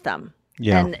never eat them.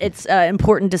 Yeah. And it's an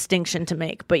important distinction to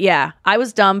make. But yeah, I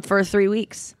was dumb for 3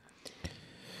 weeks.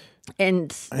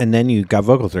 And then you got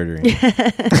vocal surgery.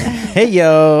 Hey,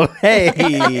 yo. Hey.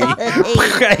 Hey.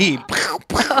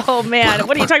 oh man,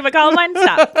 what are you talking about, Columbine?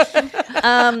 Stop.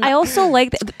 I also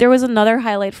like there was another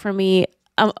highlight for me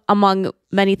among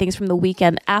many things from the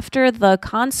weekend. After the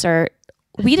concert,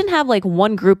 we didn't have like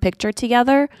one group picture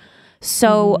together.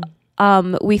 So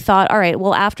we thought, all right,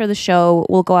 well, after the show,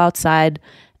 we'll go outside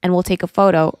and we'll take a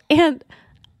photo. And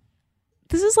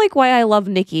this is like why I love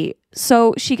Nikki.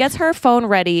 So she gets her phone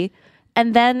ready,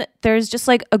 and then there's just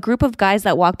like a group of guys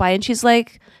that walk by, and she's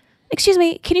like, excuse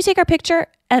me, can you take our picture?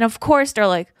 And of course they're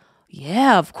like,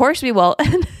 yeah, of course we will.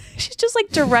 And she's just like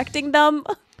directing them.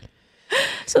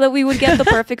 so that we would get the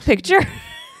perfect picture.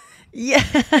 Yeah,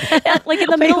 like in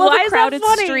the middle of a crowded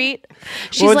street.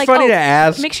 She's Well, it's like, funny to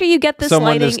ask make sure you get this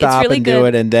someone lighting. to stop It's really and good. do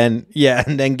it,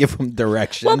 and then give them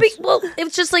directions. Well,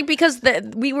 it's just like because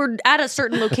we were at a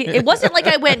certain location. It wasn't like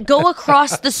I went go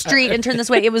across the street and turn this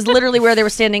way. It was literally where they were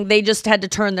standing. They just had to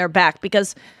turn their back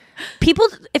because people.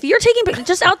 If you're taking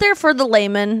just out there for the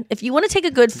layman, if you want to take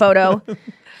a good photo.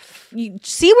 You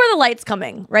see where the light's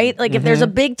coming, right? Like if there's a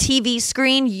big TV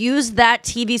screen, use that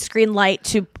TV screen light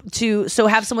to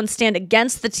have someone stand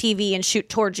against the TV and shoot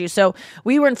towards you. So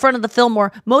we were in front of the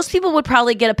Fillmore. Most people would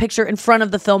probably get a picture in front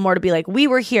of the Fillmore to be like, we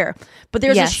were here. But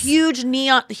there's this huge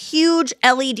huge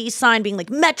LED sign being like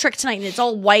Metric tonight, and it's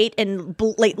all white and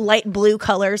like light blue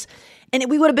colors. And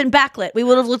we would have been backlit. We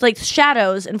would have looked like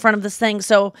shadows in front of this thing.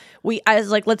 So I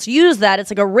was like, let's use that.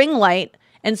 It's like a ring light.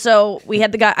 And so I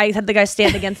had the guy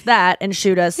stand against that and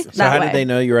shoot us that way. So how did they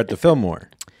know you were at the Fillmore?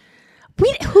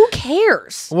 Who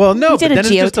cares? Well, no, but did a then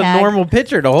it's just a geotag. normal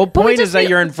picture. The whole point is that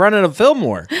you're in front of the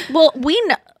Fillmore. Well, we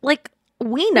know.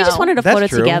 We just wanted a That's photo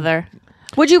true. together.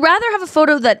 Would you rather have a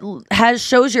photo that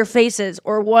shows your faces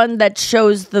or one that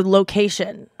shows the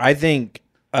location? I think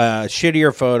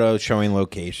shittier photo showing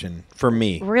location for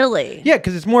me. Really? Yeah,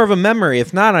 because it's more of a memory.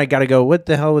 If not, I got to go, what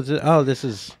the hell was it? Oh, this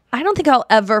is... I don't think I'll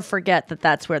ever forget that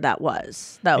that's where that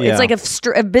was, though. Yeah. It's like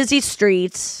a busy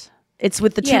street. It's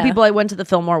with the two Yeah. people I went to the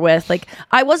Fillmore with. Like,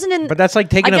 I wasn't in... But that's like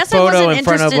taking I a guess photo I wasn't in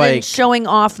front of, interested in like... showing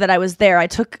off that I was there. I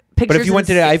took pictures... But if you went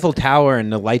to the and- Eiffel Tower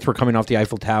and the lights were coming off the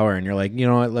Eiffel Tower and you're like, you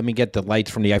know what, let me get the lights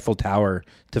from the Eiffel Tower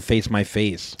to face my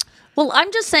face. Well,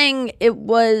 I'm just saying it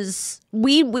was...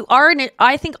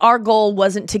 I think our goal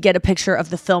wasn't to get a picture of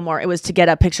the Fillmore. It was to get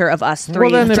a picture of us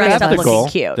three Well, then if dressed that's up the looking goal,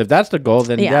 cute. if that's the goal,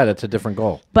 then Yeah. yeah, that's a different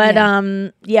goal. But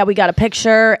we got a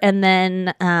picture, and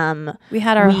then We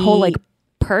had our whole like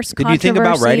purse Did you think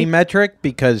about controversy. writing Metric?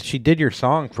 Because she did your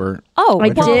song for... Oh, I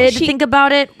well, did she- think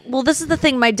about it. Well, this is the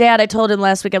thing. My dad, I told him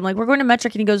last week, I'm like, we're going to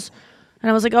Metric, and he goes, and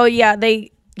I was like, oh yeah,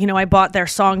 I bought their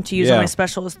song to use on Yeah. my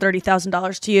special. It was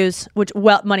 $30,000 to use, which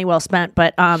money well spent.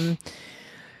 But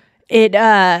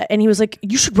and he was like,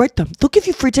 you should write them. They'll give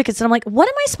you free tickets. And I'm like, what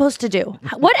am I supposed to do?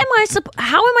 How am I?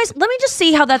 Let me just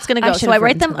see how that's going to go. I So should've I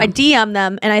write written them, to them. I DM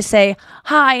them, and I say,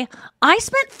 hi, I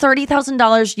spent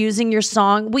 $30,000 using your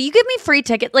song. Will you give me free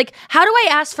ticket? Like, how do I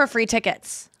ask for free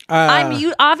tickets?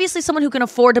 I'm obviously someone who can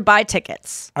afford to buy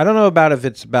tickets. I don't know about if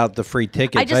it's about the free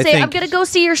tickets. I just say, I'm going to go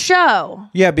see your show.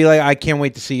 Yeah, be like, I can't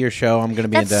wait to see your show. I'm going to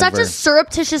be That's in such Denver. a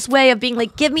surreptitious way of being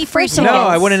like, give me free First of tickets. No,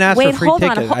 I wouldn't ask Wait, for free hold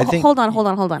tickets. on. I think... Hold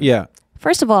on. Yeah.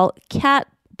 First of all, Kat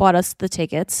bought us the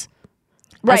tickets.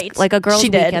 Right. As, like a girls' She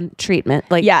did. weekend treatment.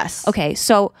 Like, Yes. Okay,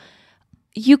 so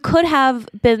you could have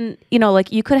been,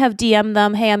 you could have DM'd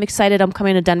them, hey, I'm excited, I'm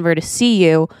coming to Denver to see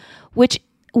you, which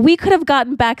we could have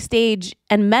gotten backstage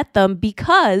and met them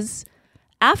because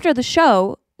after the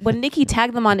show, when Nikki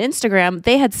tagged them on Instagram,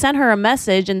 they had sent her a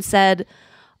message and said,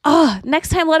 next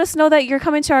time let us know that you're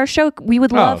coming to our show. We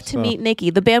would love to meet Nikki.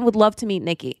 The band would love to meet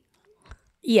Nikki.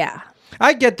 Yeah.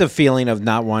 I get the feeling of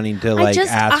not wanting to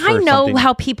ask for I know something.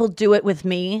 how people do it with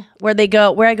me, where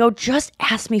I go, just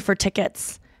ask me for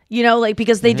tickets.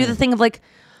 Because they do the thing of like,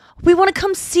 we want to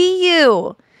come see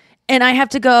you. And I have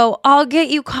to go, I'll get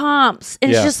you comps.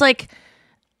 And Yeah. it's just like,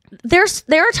 there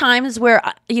are times where,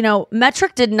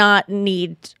 Metric did not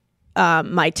need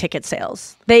my ticket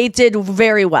sales. They did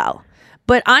very well.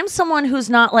 But I'm someone who's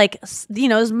not like, is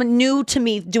new to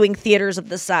me doing theaters of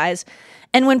this size.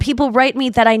 And when people write me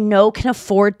that I know can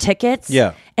afford tickets,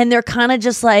 Yeah. and they're kind of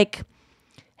just like,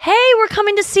 hey, we're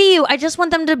coming to see you. I just want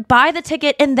them to buy the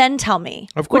ticket and then tell me.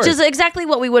 Of course. Which is exactly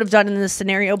what we would have done in this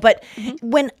scenario. But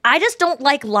when I just don't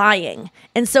like lying.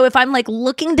 And so if I'm like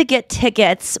looking to get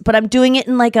tickets, but I'm doing it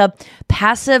in like a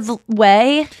passive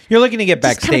way. You're looking to get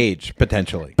Just kinda- backstage,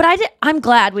 potentially. But I'm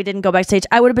glad we didn't go backstage.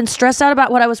 I would have been stressed out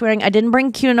about what I was wearing. I didn't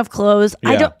bring cute enough clothes.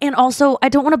 I Yeah.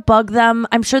 don't want to bug them.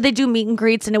 I'm sure they do meet and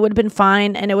greets and it would have been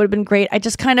fine and it would have been great.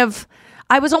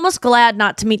 I was almost glad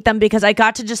not to meet them because I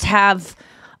got to just have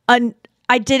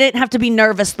I didn't have to be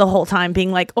nervous the whole time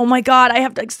being like, oh my God, I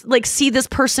have to like see this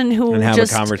person who And have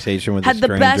just a conversation with had a the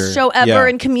best stranger. show ever Yeah.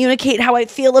 and communicate how I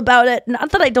feel about it. Not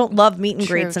that I don't love meet and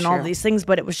greets and all true. these things,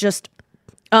 but it was just,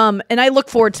 and I look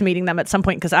forward to meeting them at some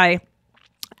point because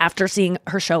after seeing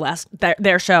her show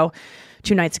their show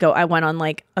 2 nights ago, I went on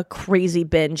like a crazy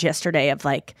binge yesterday of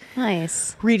like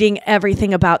Nice. reading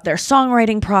everything about their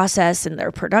songwriting process and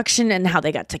their production and how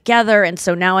they got together. And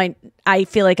so now I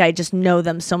feel like I just know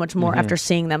them so much more after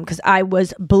seeing them because I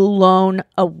was blown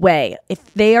away.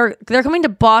 If they're coming to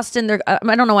Boston, I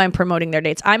don't know why I'm promoting their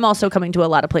dates. I'm also coming to a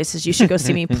lot of places. You should go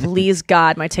see me. Please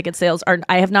God, my ticket sales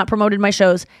I have not promoted my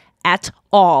shows at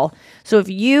all. So if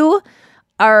you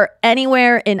are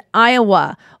anywhere in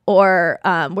Iowa or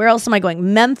where else am I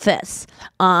going? Memphis,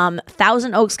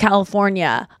 Thousand Oaks,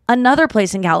 California, another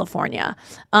place in California.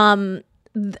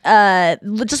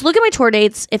 Just look at my tour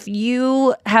dates. If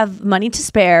you have money to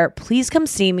spare, please come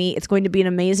see me. It's going to be an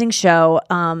amazing show.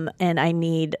 And I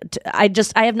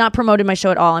have not promoted my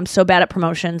show at all. I'm so bad at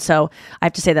promotion, so I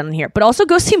have to say that on here. But also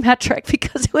go see Metric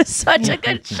because it was such a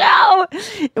good show.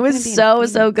 It was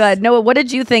so good. Noah, what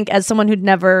did you think as someone who'd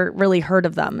never really heard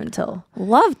of them until?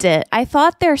 Loved it. I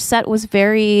thought their set was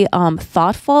very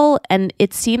thoughtful, and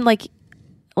it seemed like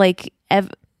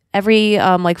every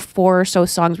like 4 or so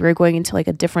songs we were going into like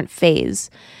a different phase.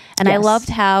 And I loved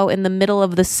how in the middle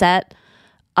of the set,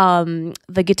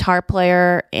 the guitar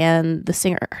player and the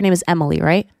singer, her name is Emily,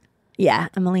 right? Yeah,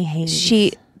 Emily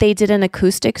Hayes. They did an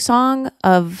acoustic song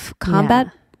of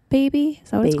Combat Baby.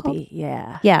 Is that what it's called?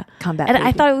 Yeah. Yeah. Combat and Baby.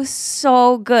 I thought it was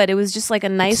so good. It was just like a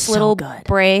nice little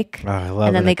break. Oh, I love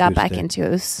and then an they got back acoustic.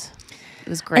 into it. It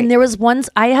was great. And there was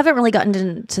I haven't really gotten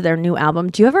into their new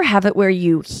album. Do you ever have it where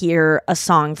you hear a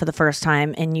song for the first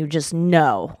time and you just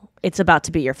know it's about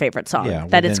to be your favorite song? Yeah,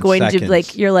 that it's within going seconds. to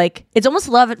like, you're like, it's almost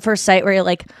love at first sight where you're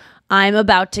like, I'm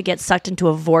about to get sucked into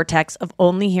a vortex of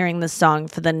only hearing this song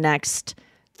for the next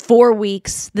 4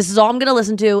 weeks. This is all I'm going to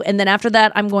listen to. And then after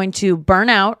that, I'm going to burn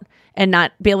out and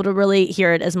not be able to really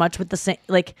hear it as much with the same.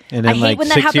 Like, And I then, hate like, when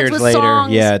that 6 happens years with later,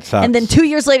 songs. yeah, it sucks. And then 2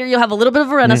 years later, you'll have a little bit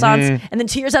of a renaissance. Mhm. And then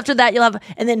 2 years after that,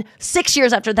 and then 6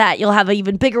 years after that, you'll have an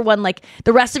even bigger one. Like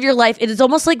the rest of your life, it is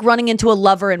almost like running into a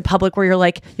lover in public where you're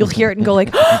like, you'll hear it and go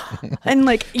like, and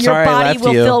like your Sorry, I body left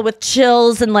will you. fill with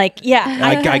chills and like, yeah.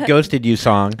 I ghosted you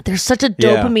song. There's such a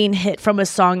Yeah. dopamine hit from a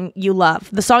song you love.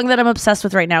 The song that I'm obsessed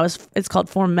with right now it's called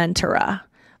Formentera.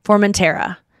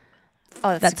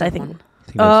 Oh, that's I think. that's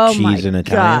Oh my cheese in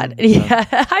Italian. god! Yeah,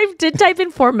 I did type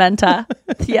in Formenta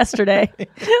yesterday,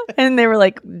 and they were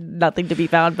like nothing to be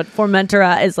found. But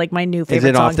Formentera is like my new favorite. Is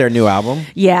it song. off their new album?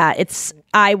 Yeah, it's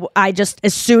I just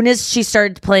as soon as she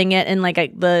started playing it and like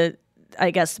I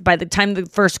guess by the time the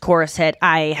first chorus hit,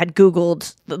 I had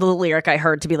Googled the lyric I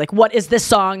heard to be like, what is this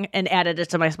song? And added it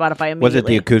to my Spotify immediately. Was it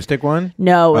the acoustic one?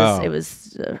 No, Oh. it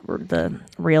was the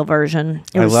real version.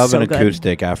 It I was love so an good.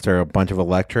 acoustic after a bunch of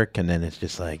electric, and then it's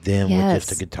just like them with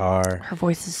just a guitar. Her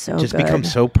voice is so It just good.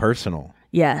 becomes so personal.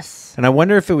 Yes. And I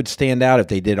wonder if it would stand out if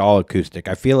they did all acoustic.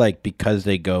 I feel like because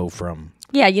they go from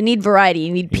Yeah, you need variety.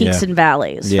 You need peaks Yeah. and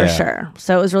valleys Yeah. for sure.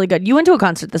 So it was really good. You went to a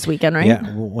concert this weekend, right?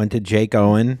 Yeah, went to Jake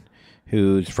Owen,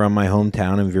 who's from my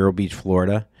hometown in Vero Beach,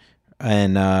 Florida.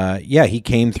 And he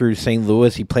came through St.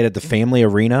 Louis. He played at the Family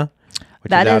Arena, which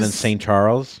That is out in is- St.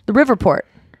 Charles. The Riverport.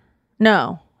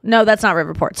 No, that's not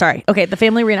Riverport. Sorry. Okay, the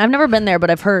Family Arena. I've never been there, but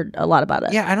I've heard a lot about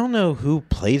it. Yeah, I don't know who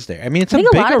plays there. I mean, it's I think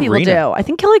a big lot of people arena. do. I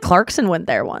think Kelly Clarkson went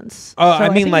there once. Oh, So I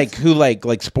mean, think like it's- who,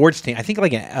 like sports team. I think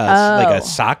like Oh. a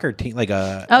soccer team, like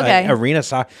a Okay. arena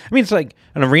soccer. I mean, it's like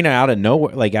an arena out of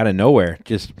nowhere,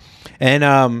 just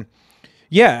and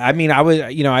yeah. I mean,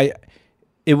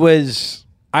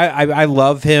 I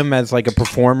love him as like a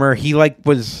performer. He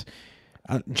was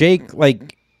Jake.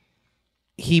 Like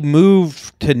he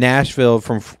moved to Nashville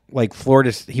from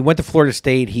Florida. He went to Florida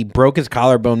State. He broke his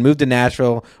collarbone, moved to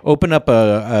Nashville, opened up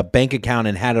a bank account,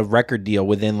 and had a record deal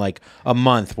within like a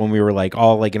month when we were like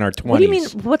all like in our 20s. What do you mean?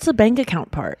 What's the bank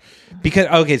account part? Because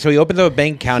so he opens up a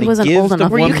bank account. He wasn't gives old the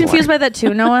enough. Were you woman- confused by that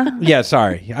too, Noah? Yeah,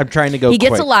 sorry. I'm trying to go. He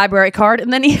gets quick. a library card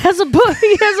and then he has a book.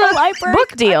 He has a library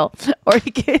book deal, or he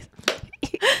gets.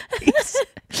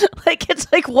 Like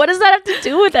it's like, what does that have to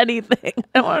do with anything?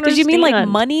 I don't Did you mean like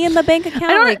understand. money in the bank account? I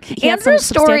don't. Like he had some Andrew's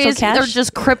stories substantial are cash?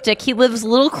 just cryptic. He lives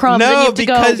little crumbs. and you No, have to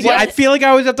because go, I what? feel like I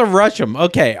always have to rush him.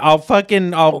 Okay, I'll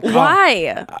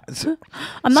Why?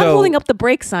 I'm not So- holding up the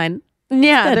break sign.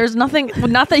 Yeah, there's nothing.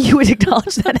 Not that you would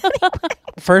acknowledge that. Anyway.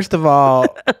 First of all,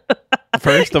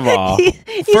 He's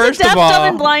a deaf, dumb,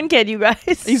 and blind kid. You guys.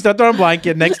 He's Deaf, Dumb, and Blind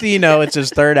Kid. Next thing you know, it's his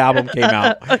third album came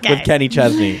out Okay. with Kenny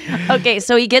Chesney. Okay,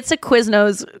 so he gets a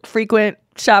Quiznos frequent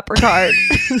shopper card.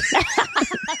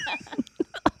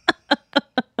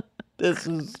 This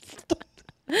is.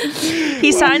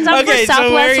 He signs up for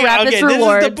Southwest Rapids This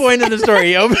Rewards. is the point of the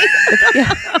story.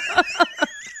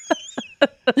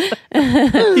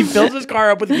 He fills his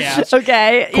car up with gas.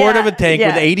 Okay, Quart yeah, of a tank yeah.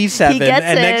 with 87, He gets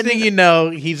and next in. thing you know,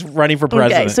 he's running for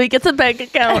president. Okay, so he gets a bank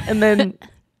account and then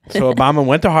So Obama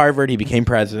went to Harvard. He became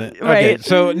president. Okay, Right.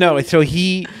 so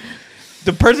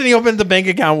the person he opened the bank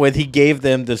account with, he gave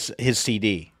them his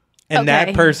CD, And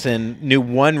that person knew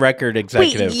one record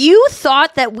executive. Wait, you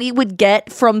thought that we would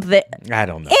get from the I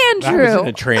don't know. Andrew? I was in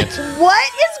a trance.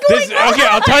 What is going on? Okay,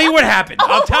 I'll tell you what happened.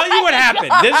 I'll tell you what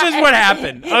happened. This is what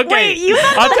happened. Okay, Wait,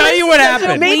 I'll tell you what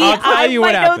happened. Maybe I'll tell you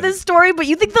what I happened. know this story, but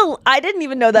you think I didn't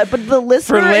even know that, but the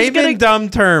listener For is layman gonna, dumb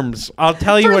terms, I'll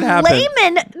tell you for what happened.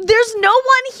 layman, there's no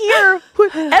one here.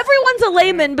 Everyone's a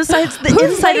layman besides the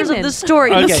insiders of the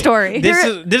story. Okay, The story. This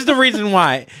is the reason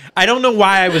why. I don't know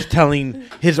why I was telling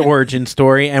his origin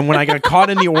story, and when I got caught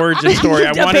in the origin story,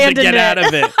 I wanted to get out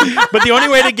of it. But the only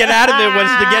way to get out of it was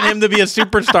to get him to be a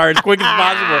superstar as quick as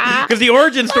possible. Because the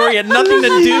origin story had nothing to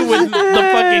do with the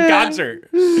fucking concert.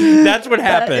 That's what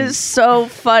happened. That is so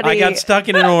funny. I got stuck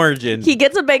in an origin. He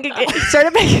gets a bank account. He started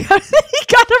a bank account. He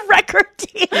got a record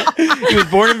deal. He was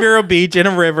born in Vero Beach in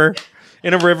a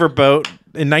riverboat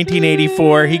in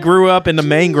 1984. He grew up in the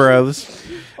mangroves.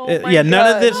 Yeah,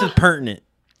 none of this is pertinent.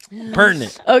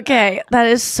 Okay, that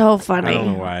is so funny. I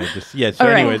don't know why. So All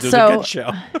right, anyways, it was so a good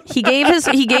show. he gave his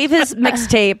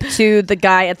mixtape to the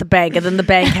guy at the bank, and then the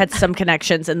bank had some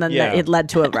connections, and then Yeah. it led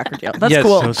to a record deal. That's Yes,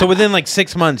 cool. So within like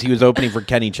 6 months, he was opening for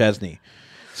Kenny Chesney.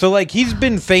 So like he's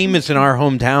been famous in our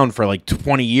hometown for like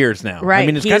 20 years now. Right, I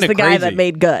mean, it's he's kind of the crazy. guy that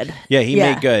made good. Yeah, he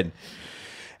made good.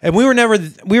 And we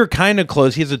were kind of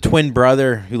close. He has a twin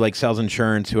brother who like sells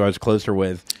insurance who I was closer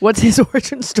with. What's his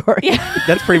origin story?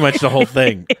 That's pretty much the whole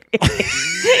thing.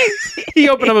 He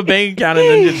opened up a bank account and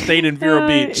then just stayed in Vero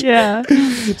Beach. Yeah.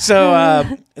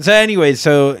 So anyway,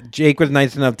 so Jake was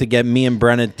nice enough to get me and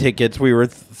Brenna tickets. We were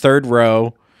third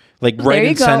row, like right There you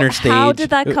in go. center stage. How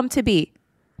did that come to be?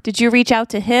 Did you reach out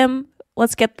to him?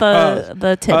 Let's get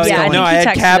the tips. Yeah, going. no, I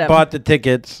had Kat bought the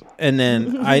tickets, and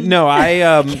then I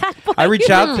reached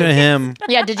out to him.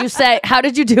 Yeah, did you say, how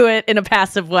did you do it in a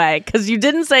passive way? Because you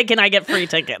didn't say, can I get free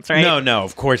tickets, right? No,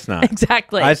 of course not.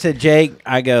 Exactly. I said, Jake,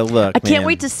 I go, look, I can't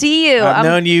wait to see you. I've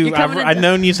known you. You're coming I've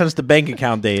known you since the bank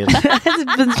account days.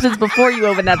 since before you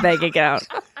opened that bank account.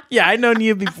 Yeah, I known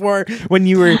you before when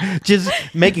you were just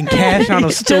making cash on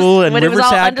a stool in when it was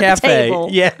all Riverside under the Cafe. table.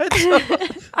 Yeah.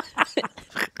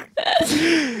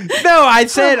 No, I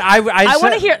said I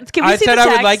wanna hear- can we I see said the I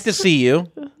would text? like to see you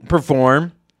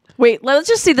perform. Wait, let's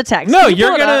just see the text. No, Can you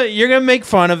pull it up? you're gonna make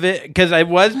fun of it because I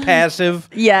was passive.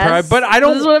 Yes, but I This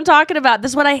is don't. what I'm talking about.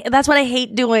 That's what I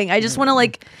hate doing. I just want to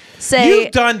like say.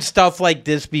 You've done stuff like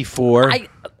this before.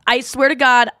 I swear to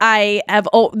God, I have.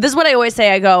 Oh, this is what I always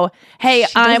say. I go, hey,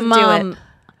 I'm. doesn't do it.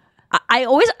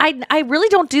 I really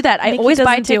don't do that. I Nikki always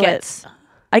buy doesn't do it. tickets.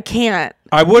 I can't.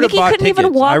 I would have Nikki bought couldn't tickets.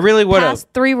 even walk I really would have. past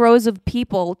 3 rows of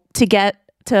people to get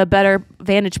to a better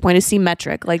vantage point to see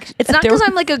metric. Like It's not because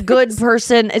I'm like a good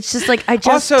person. It's just like I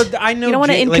just. Also, I know You don't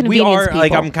wanna Jake, like we inconvenience are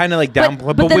like people. I'm kind of like down,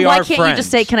 but but then we why are can't friends. you just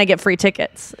say, "Can I get free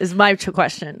tickets?" Is my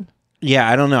question. Yeah,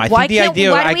 I don't know. I Why think the can't-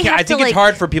 idea. why do I we think have to, it's like-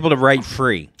 hard for people to write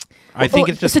free. I think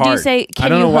it's just so do you hard. say, I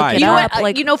can don't you know hook why. it You know up? what?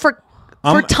 Like, You know, for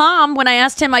Tom, when I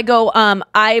asked him, I go,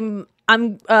 I'd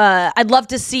love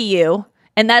to see you,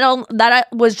 and that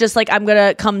was just like, I'm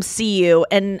gonna come see you,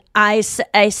 and I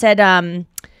said,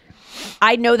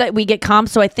 I know that we get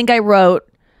comps, so I think I wrote,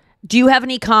 do you have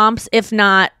any comps? If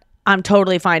not, I'm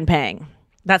totally fine paying.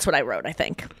 That's what I wrote, I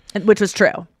think, which was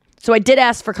true. So I did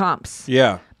ask for comps.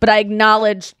 Yeah. But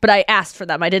I asked for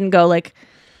them. I didn't go like,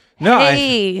 No,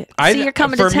 hey, see, you're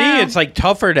coming to for town. me, it's like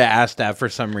tougher to ask that for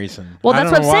some reason. Well, I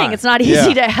that's don't what I'm know saying. why. It's not easy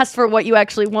Yeah. to ask for what you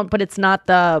actually want, but it's not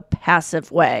the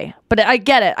passive way. But I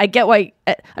get it. I get why.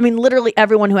 I mean, literally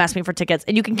everyone who asks me for tickets,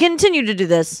 and you can continue to do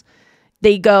this,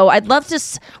 they go, I'd love to,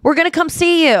 we're going to come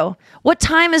see you. What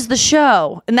time is the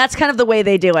show? And that's kind of the way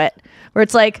they do it, where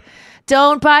it's like,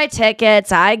 don't buy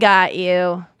tickets. I got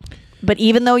you. But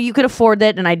even though you could afford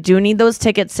it, and I do need those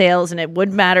ticket sales, and it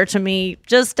would matter to me,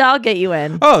 I'll get you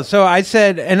in. Oh, so I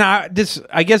said, and I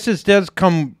guess this does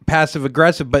come passive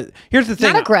aggressive, but here's the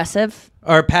thing. Not aggressive.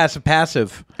 Or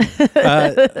passive.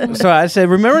 So I said,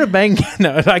 remember the bank?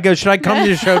 No, I go, should I come to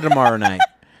the show tomorrow night?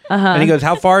 Uh-huh. And he goes,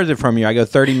 how far is it from you? I go,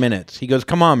 30 minutes. He goes,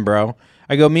 come on, bro.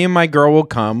 I go, me and my girl will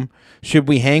come. Should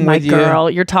we hang My with you? girl,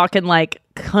 you're talking like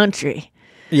country.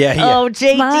 Yeah. Oh,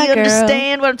 Jake, My do you girl.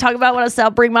 understand what I'm talking about when I say I'll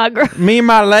bring my girl? Me and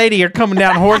my lady are coming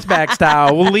down horseback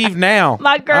style. We'll leave now.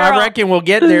 My girl. I reckon we'll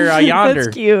get there yonder.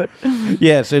 That's cute.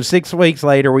 Yeah, so 6 weeks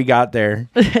later, we got there.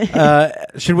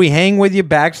 Should we hang with you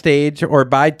backstage or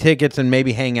buy tickets and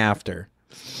maybe hang after?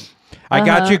 I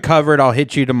got you covered. I'll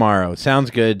hit you tomorrow.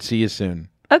 Sounds good. See you soon.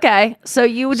 Okay, so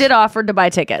you did offer to buy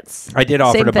tickets. I did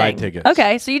offer Same to buy thing. tickets.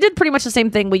 Okay, so you did pretty much the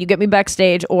same thing. Will you get me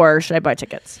backstage or should I buy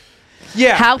tickets?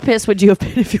 Yeah. How pissed would you have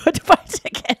been if you had to buy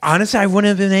tickets? Honestly, I wouldn't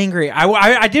have been angry.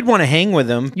 I did want to hang with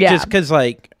him Yeah. just because,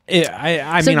 like,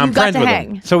 I So mean, I'm you got friends to with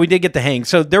hang. him, so we did get to hang.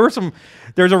 So there was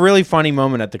a really funny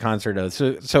moment at the concert though.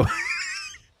 So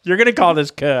you're gonna call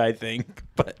this I think,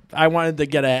 but I wanted to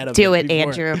get ahead of Do it it,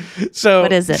 before. Andrew. So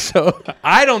What is it? So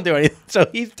I don't do anything. So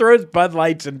he throws Bud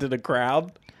Lights into the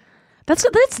crowd. That's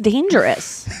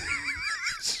dangerous.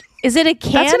 Is it a That's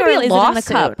can gonna or be a is it in a lawsuit.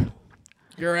 cup?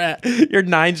 You're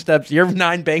 9 steps. You're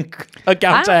 9 bank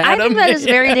accounts I ahead think of that me. is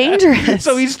very dangerous.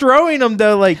 So he's throwing them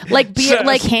though, like beer,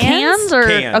 like cans or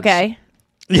Cans. okay.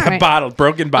 Yeah, All right. bottles,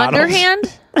 broken bottles.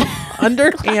 Underhand?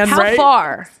 Underhand, How right?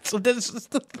 far? So this is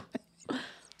the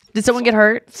Did someone get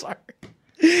hurt? Sorry.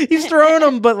 He's throwing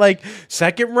them, but like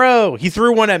second row. He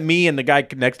threw one at me, and the guy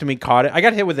next to me caught it. I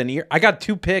got hit with an ear. I got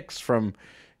 2 picks from.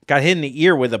 Got hit in the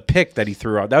ear with a pick that he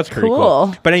threw out. That was pretty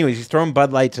cool. But anyways, he's throwing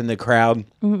Bud Lights in the crowd,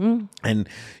 and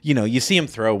you see him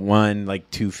throw 1 like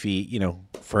 2 feet.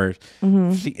 First.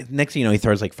 Next thing you know, he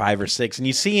throws like 5 or 6, and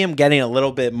you see him getting a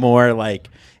little bit more like,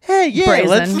 hey, yeah,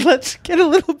 Brazen. let's get a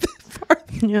little bit farther.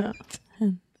 Yeah.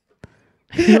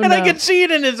 And I could see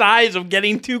it in his eyes of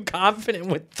getting too confident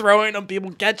with throwing them,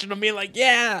 people catching them, being like,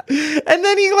 yeah. And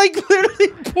then he like literally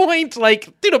points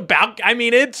like, dude, about, I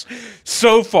mean, it's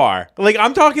so far. Like,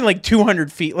 I'm talking like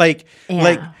 200 feet. Like,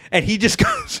 and he just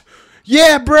goes,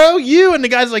 yeah, bro, you. And the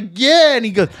guy's like, yeah. And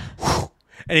he goes, whew,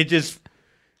 and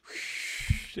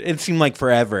it seemed like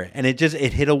forever. And it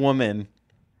hit a woman.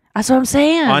 That's what I'm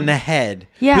saying. On the head.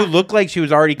 Yeah. Who looked like she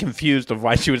was already confused of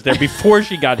why she was there before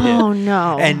she got hit. Oh,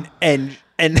 no.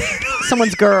 And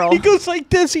someone's girl. He goes like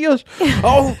this. He goes,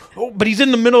 oh, but he's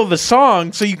in the middle of a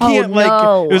song, so you can't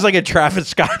no. It was like a Travis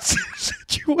Scott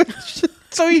situation.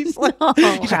 So he's like,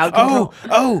 he's like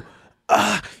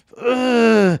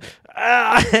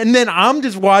and then I'm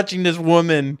just watching this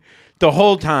woman the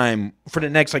whole time for the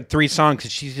next like 3 songs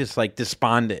because she's just like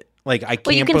despondent. Like I can't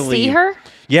Well, you can believe see her?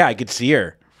 Yeah, I could see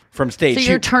her from stage. So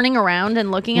you're turning around and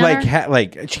looking at her?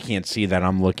 Like she can't see that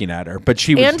I'm looking at her, but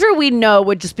she was. Andrew, we know,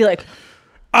 would just be like,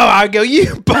 oh, I go, you.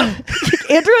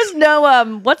 Andrew has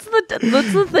no, what's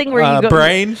the thing where you go?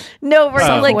 Brain? No, where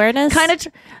you like Self-awareness? kind of,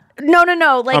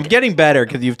 no, like. I'm getting better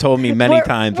because you've told me many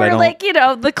times I We're don't. like,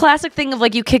 the classic thing of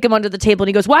like you kick him under the table and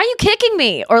he goes, why are you kicking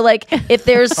me? Or like if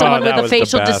there's someone that with a was the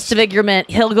facial best. disfigurement,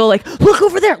 he'll go like, look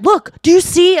over there, look, do you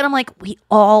see? And I'm like, we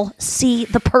all see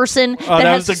the person that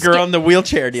has was the girl in the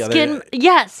wheelchair the other day.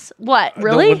 Yes. What?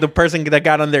 Really? The person that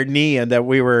got on their knee and that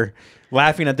we were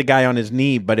laughing at the guy on his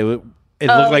knee, but it looked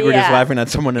like we were just laughing at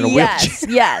someone in a wheelchair.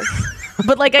 Yes.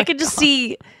 But like I could just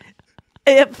see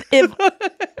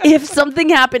if something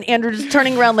happened, Andrew just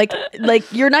turning around like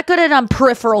you're not good at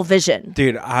peripheral vision.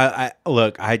 Dude, I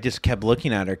just kept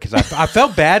looking at her because I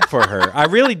felt bad for her. I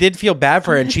really did feel bad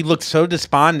for her, and she looked so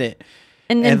despondent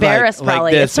and embarrassed. Like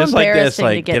probably this, it's so just like this. embarrassing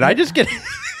Like, to get. did I just get?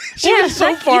 She was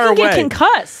so far you can away. Get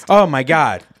concussed. Oh my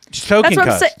god, so That's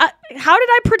concussed. what I'm saying. How did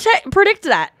I predict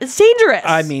that? It's dangerous.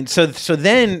 I mean, so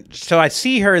I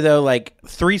see her though. Like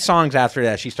 3 songs after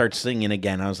that, she starts singing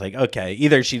again. I was like, okay,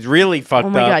 either she's really fucked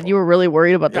up. Oh my god, you were really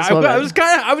worried about this woman. I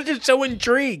was just so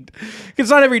intrigued because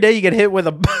not every day you get hit with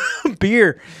a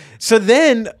beer. So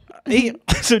then,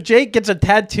 so Jake gets a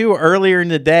tattoo earlier in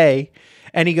the day,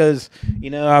 and he goes,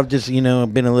 I've just been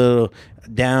a little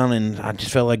down, and I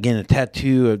just felt like getting a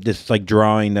tattoo of this like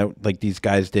drawing that like these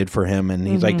guys did for him, and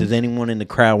he's like, does anyone in the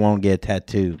crowd want to get a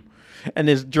tattoo? And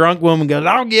this drunk woman goes,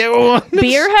 I'll get one.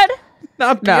 Beerhead?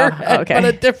 Not No, Beerhead, okay. but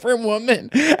a different woman.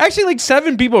 Actually, like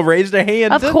 7 people raised their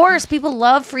hands. Of course, people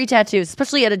love free tattoos,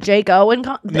 especially at a Jake Owen.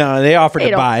 No, they offered They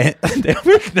to don't- buy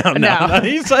it. No.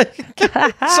 He's like,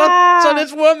 so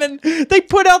this woman, they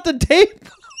put out the tape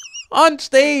on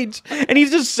stage, and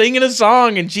he's just singing a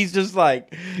song, and she's just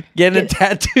like getting a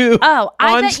tattoo Oh,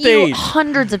 I on bet stage. you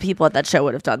hundreds of people at that show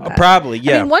would have done that. Probably,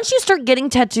 yeah. I mean, once you start getting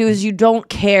tattoos, you don't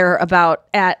care about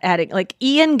adding. Like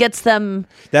Ian gets them.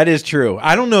 That is true.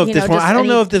 I don't know if You this know, one. just I don't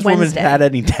know any if this woman's Wednesday. had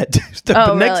any tattoos. But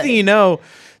Oh, next really? thing you know,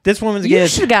 this woman's You getting.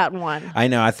 should have gotten one. I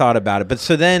know. I thought about it, but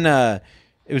so then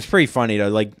it was pretty funny though.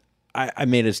 Like I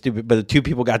made it stupid, but the 2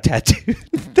 people got tattooed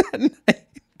that night.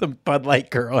 The Bud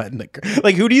Light girl and the girl.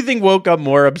 Like, who do you think woke up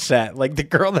more upset? Like the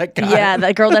girl that got Yeah, it?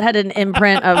 that girl that had an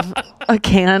imprint of a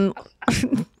can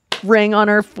ring on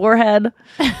her forehead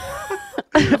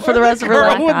for the rest of her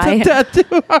Girl with life. the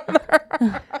tattoo on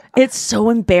her. It's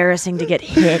so embarrassing to get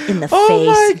hit in the Oh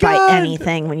my face by God.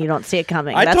 anything when you don't see it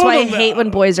coming. I That's told why I him- hate when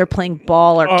boys are playing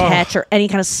ball or catch or any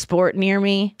kind of sport near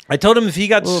me. I told him if he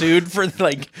got sued for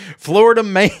like Florida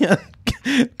Man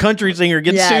country singer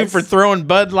gets sued Yes. for throwing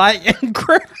Bud Light and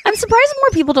crap. I'm surprised more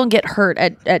people don't get hurt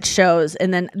at shows,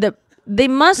 and then They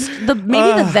must.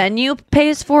 Maybe the venue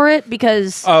pays for it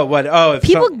because if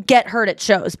people get hurt at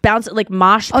shows, bounce like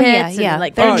mosh pits. yeah. And,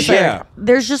 like yeah.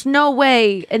 There's just no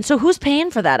way. And so who's paying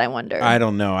for that? I wonder. I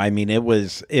don't know. I mean, it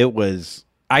was.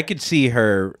 I could see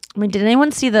her. I mean, did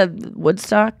anyone see the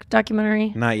Woodstock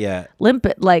documentary? Not yet.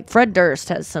 Like Fred Durst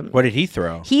has some. What did he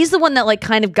throw? He's the one that like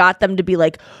kind of got them to be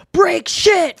like, break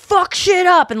shit, fuck shit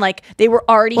up. And like they were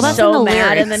already so mad.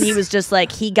 lyrics. And then he was just like,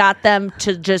 he got them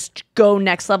to just go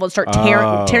next level and start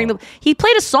tearing them. He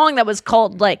played a song that was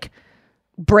called like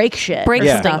break shit. Break or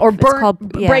something. stuff. Or It's burn, called-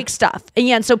 break stuff.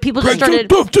 And so people just started.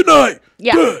 tonight.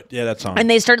 Yeah. Good. Yeah, that song. And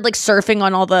they started like surfing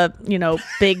on all the,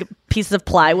 big pieces of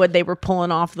plywood they were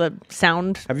pulling off the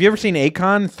sound. Have you ever seen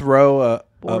Akon throw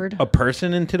a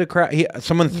person into the crowd?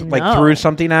 Someone like threw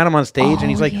something at him on stage, and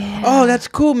he's like, "Oh, that's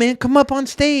cool, man. Come up on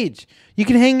stage. You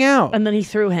can hang out." And then he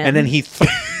threw him. And then he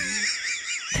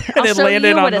I'll it show landed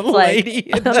you on what the it's like. lady.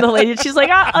 The lady, she's like,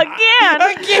 again,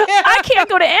 I can't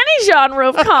go to any genre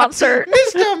of concert.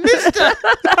 Mister.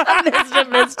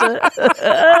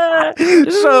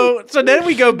 So then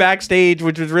we go backstage,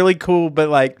 which was really cool, but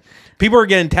like people were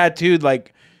getting tattooed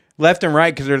like left and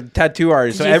right because they're tattoo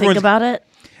artists. Did So you everyone's think about it?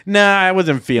 Nah, I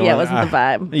wasn't feeling. Yeah, it wasn't the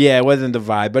vibe. Yeah, it wasn't the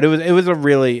vibe, but it was a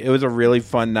really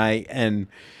fun night, and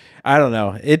I don't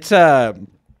know.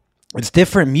 It's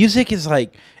different. Music is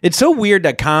like, it's so weird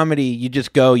that comedy, you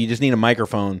just need a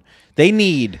microphone. They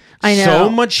need so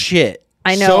much shit.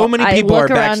 I know. So many people I are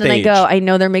look around backstage. and I go, I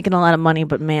know they're making a lot of money,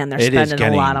 but man, they're It is spending a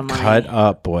getting lot of money. cut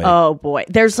up, boy. Oh boy.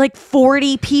 There's like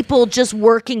 40 people just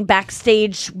working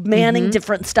backstage, manning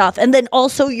different stuff. And then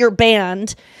also your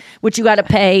band, which you got to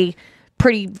pay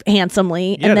pretty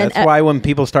handsomely. Yeah, and then that's why when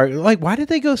people start, like, why did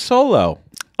they go solo?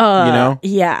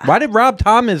 Yeah. Why did Rob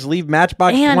Thomas leave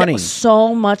Matchbox and 20?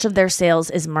 so much of their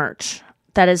sales is merch.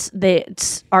 That is,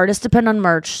 artists depend on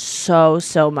merch so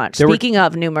much. Speaking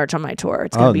of new merch on my tour,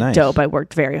 it's gonna be nice. dope. I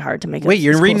worked very hard to make it. Wait, as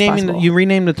you're cool as renaming possible. you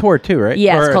renamed the tour too, right?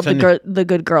 Yeah, Or it's called a new- the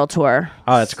Good Girl Tour.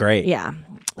 Oh, that's great. Yeah.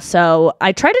 So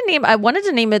I wanted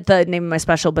to name it the name of my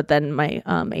special, but then my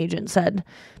agent said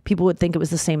people would think it was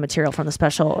the same material from the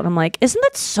special, and I'm like, isn't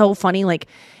that so funny? Like,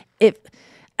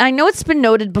 I know it's been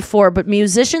noted before, but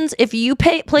musicians, if you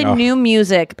play new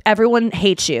music, everyone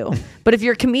hates you. But if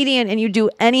you're a comedian and you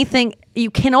do anything, you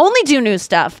can only do new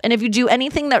stuff. And if you do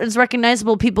anything that is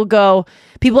recognizable, people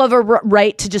have a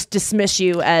right to just dismiss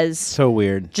you as so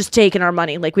weird, just taking our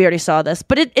money. Like we already saw this,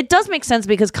 but it does make sense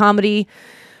because comedy.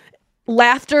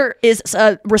 Laughter is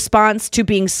a response to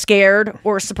being scared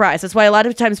or surprised. That's why a lot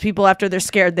of times people, after they're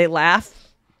scared, they laugh.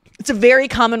 It's a very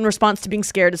common response to being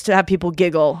scared is to have people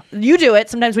giggle. You do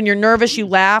it sometimes when you're nervous. You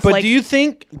laugh. But like, do you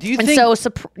think? And so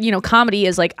comedy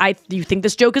is like you think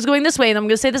this joke is going this way, and I'm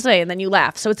going to say this way, and then you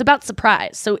laugh. So it's about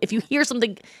surprise. So if you hear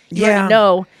something you already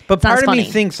know, but it's not part as of funny.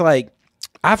 me thinks like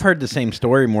I've heard the same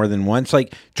story more than once.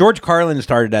 Like George Carlin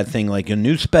started that thing, like a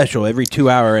new special every 2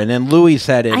 hours, and then Louis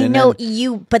said it. I and know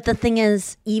then, but the thing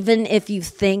is, even if you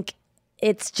think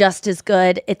it's just as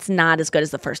good, it's not as good as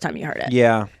the first time you heard it.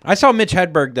 Yeah. I saw Mitch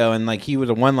Hedberg, though, and like he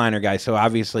was a one-liner guy, so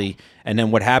obviously, and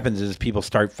then what happens is people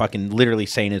start fucking literally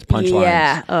saying his punchlines.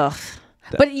 Yeah. Ugh.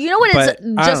 But you know what is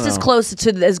just as close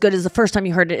to as good as the first time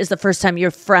you heard it is the first time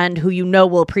your friend who you know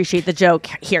will appreciate the joke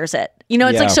hears it. You know,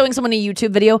 it's like showing someone a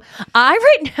YouTube video. I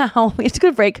right now, we have to go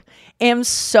to break, am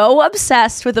so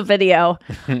obsessed with a video.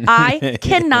 I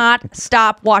cannot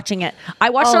stop watching it. I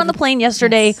watched it on the plane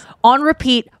yesterday on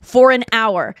repeat for an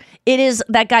hour. It is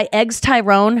that guy Eggs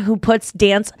Tyrone who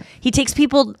he takes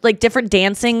people like different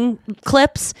dancing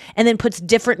clips and then puts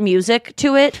different music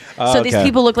to it. So these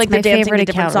people look like they're dancing to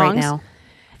different songs. Right now.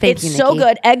 It's so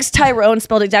good. Eggs Tyrone,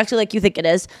 spelled exactly like you think it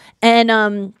is.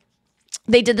 And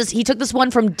they did this. He took this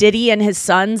one from Diddy and his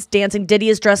sons dancing. Diddy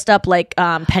is dressed up like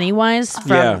Pennywise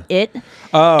from It.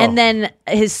 Oh. And then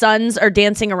his sons are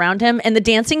dancing around him. And the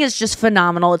dancing is just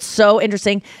phenomenal. It's so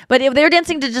interesting. But they were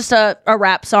dancing to just a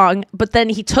rap song. But then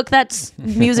he took that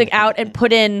music out and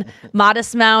put in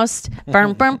Modest Mouse.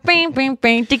 Burn, burn, bing, bing,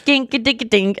 bing, ding, ding, ding,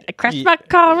 ding. I crashed my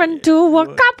car into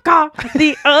a cop car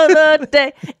the other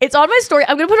day. It's on my story.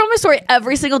 I'm going to put it on my story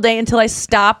every single day until I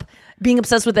stop being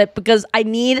obsessed with it because I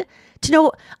need to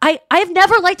know. I have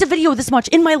never liked a video this much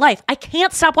in my life. I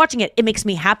can't stop watching it. It makes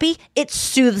me happy. It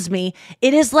soothes me.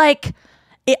 It is like,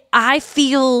 I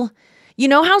feel, you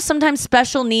know how sometimes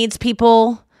special needs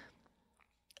people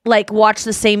like watch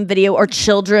the same video, or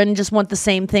children just want the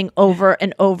same thing over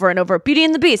and over and over. Beauty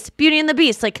and the Beast.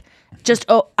 Like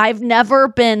I've never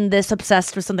been this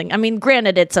obsessed with something. I mean,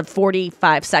 granted, it's a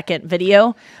 45-second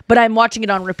video, but I'm watching it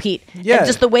on repeat. Yeah. And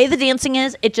just the way the dancing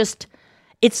is, it's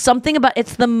something about,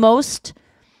 it's the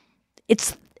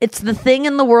thing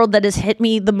in the world that has hit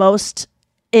me the most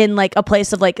in like a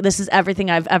place of like, this is everything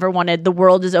I've ever wanted. The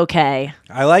world is okay.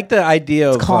 I like the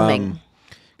idea of calming.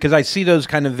 Because I see those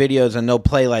kind of videos and they'll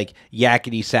play like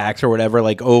yakety sax or whatever,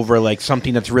 like over like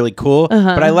something that's really cool.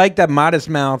 But I like that Modest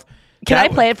Mouth. Can I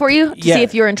play it for you to see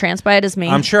if you're entranced by it as me?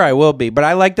 I'm sure I will be. But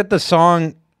I like that the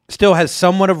song still has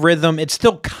somewhat of rhythm. It's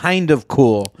still kind of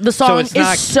cool. The song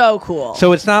is so cool.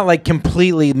 So it's not like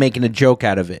completely making a joke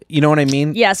out of it. You know what I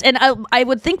mean? Yes, and I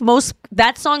would think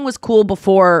that song was cool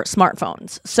before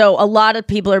smartphones. So a lot of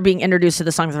people are being introduced to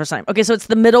the song for the first time. Okay, so it's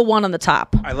the middle one on the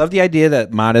top. I love the idea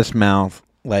that Modest Mouth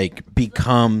like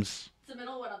becomes the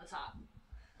middle one on the top.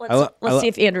 Let's see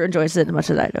if Andrew enjoys it as much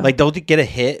as I do. Like they'll get a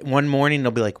hit one morning.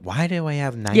 They'll be like, "Why do I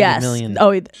have 90 million?"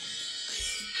 Oh, yeah.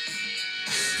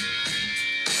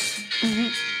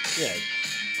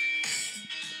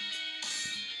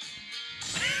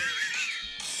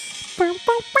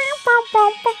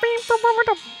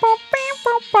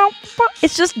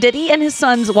 It's just Diddy and his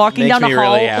sons walking Makes down a me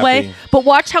really hallway. happy. But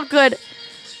watch how good.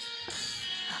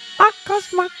 I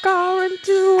cussed my car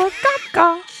into a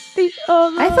car.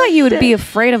 I thought you would be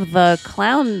afraid of the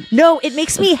clown. No, it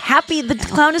makes me happy. The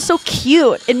clown is so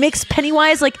cute. It makes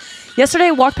Pennywise like. Yesterday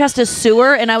I walked past a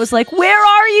sewer and I was like, "Where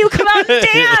are you? Come out and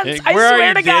dance!" I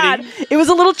swear to God, it was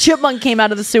a little chipmunk came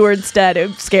out of the sewer instead.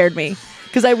 It scared me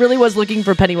because I really was looking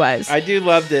for Pennywise. I do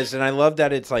love this, and I love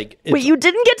that it's like. Wait, you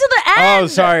didn't get to the end. Oh,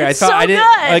 sorry. It's I thought so I didn't.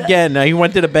 good. Again, he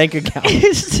went to the bank account.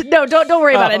 No, don't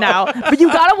worry about it now. But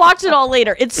you gotta watch it all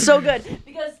later. It's so good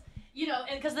because. You know,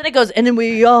 because then it goes, and then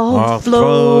we all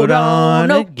float on,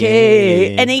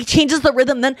 okay. And he changes the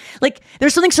rhythm. Then, like,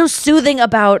 there's something so soothing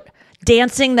about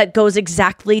dancing that goes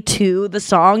exactly to the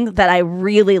song that I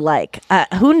really like.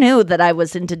 Who knew that I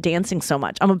was into dancing so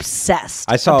much? I'm obsessed.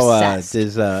 I saw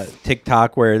this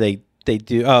TikTok where they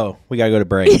do. Oh, we gotta go to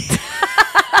break.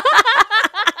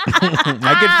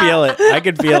 I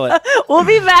could feel it. We'll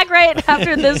be back right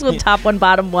after this with Top One,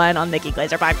 Bottom One on Nikki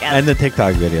Glaser Podcast. And the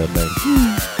TikTok video thing.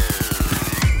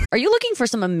 Are you looking for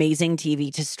some amazing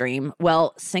TV to stream?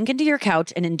 Well, sink into your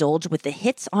couch and indulge with the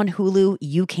hits on Hulu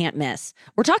you can't miss.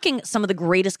 We're talking some of the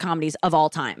greatest comedies of all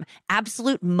time.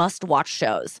 Absolute must-watch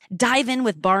shows. Dive in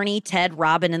with Barney, Ted,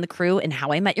 Robin, and the crew in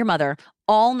How I Met Your Mother.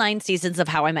 All 9 seasons of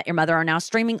How I Met Your Mother are now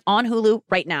streaming on Hulu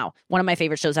right now. One of my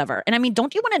favorite shows ever. And I mean,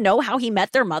 don't you want to know how he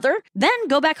met their mother? Then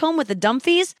go back home with the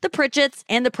Dumfies, the Pritchetts,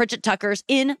 and the Pritchett Tuckers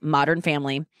in Modern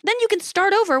Family. Then you can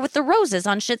start over with the Roses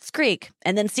on Schitt's Creek.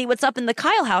 And then see what's up in the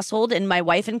Kyle household in My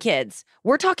Wife and Kids.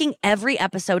 We're talking every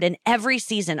episode and every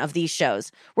season of these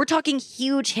shows. We're talking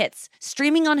huge hits,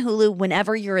 streaming on Hulu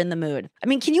whenever you're in the mood. I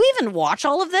mean, can you even watch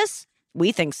all of this?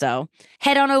 We think so.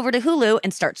 Head on over to Hulu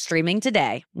and start streaming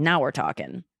today. Now we're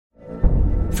talking.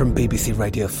 From BBC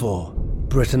Radio 4,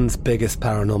 Britain's biggest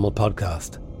paranormal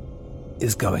podcast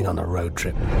is going on a road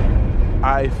trip.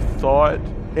 I thought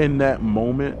in that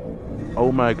moment,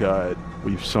 oh my God,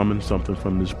 we've summoned something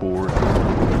from this board.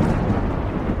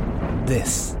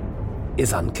 This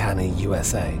is Uncanny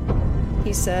USA.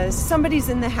 He says, somebody's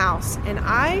in the house, and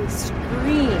I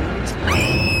screamed.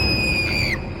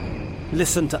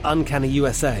 Listen to Uncanny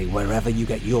USA wherever you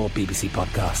get your BBC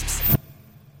podcasts,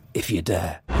 if you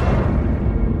dare.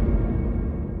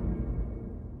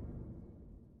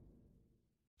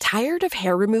 Tired of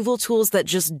hair removal tools that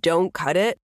just don't cut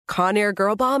it? Conair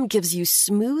Girl Bomb gives you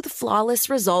smooth, flawless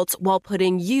results while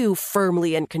putting you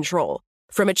firmly in control.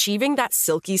 From achieving that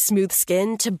silky smooth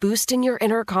skin to boosting your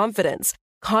inner confidence,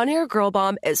 Conair Girl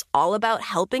Bomb is all about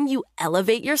helping you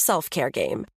elevate your self-care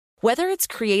game. Whether it's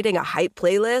creating a hype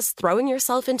playlist, throwing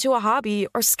yourself into a hobby,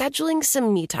 or scheduling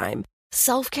some me time,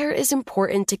 self-care is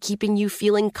important to keeping you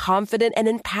feeling confident and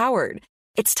empowered.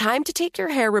 It's time to take your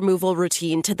hair removal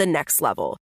routine to the next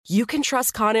level. You can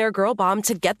trust Conair Girl Bomb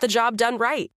to get the job done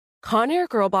right. Conair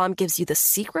Girl Bomb gives you the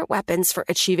secret weapons for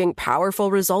achieving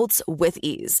powerful results with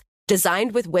ease.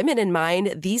 Designed with women in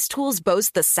mind, these tools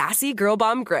boast the sassy Girl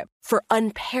Bomb grip for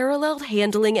unparalleled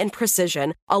handling and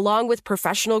precision, along with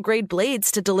professional-grade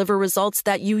blades to deliver results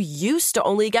that you used to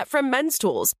only get from men's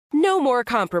tools. No more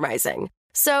compromising.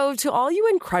 So, to all you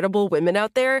incredible women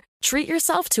out there, treat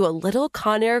yourself to a little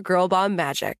Conair Girl Bomb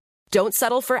magic. Don't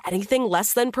settle for anything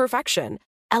less than perfection.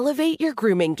 Elevate your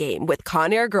grooming game with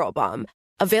Conair Girl Bomb.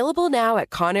 Available now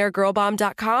at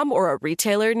ConairGirlBomb.com or a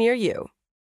retailer near you.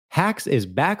 Hacks is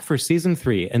back for season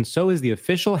 3, and so is the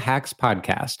official Hacks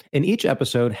podcast. In each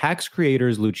episode, Hacks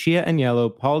creators Lucia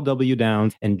Agnello, Paul W.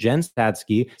 Downs, and Jen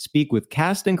Statsky speak with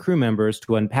cast and crew members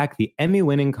to unpack the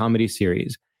Emmy-winning comedy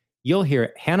series. You'll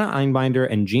hear Hannah Einbinder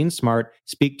and Jean Smart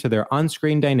speak to their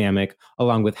on-screen dynamic,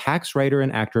 along with Hacks writer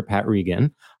and actor Pat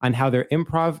Regan. on how their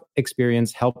improv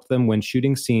experience helped them when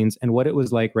shooting scenes and what it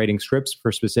was like writing scripts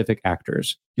for specific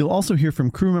actors. You'll also hear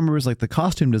from crew members like the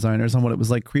costume designers on what it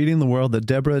was like creating the world that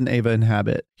Deborah and Ava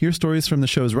inhabit. Hear stories from the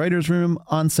show's writer's room,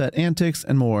 on-set antics,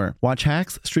 and more. Watch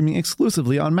Hacks streaming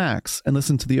exclusively on Max, and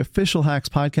listen to the official Hacks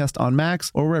podcast on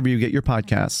Max or wherever you get your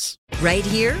podcasts. Right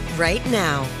here, right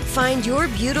now. Find your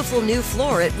beautiful new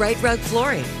floor at Right Rug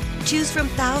Flooring. Choose from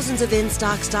thousands of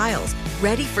in-stock styles,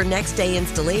 ready for next day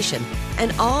installation,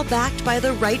 and all backed by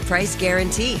the right price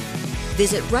guarantee.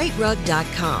 Visit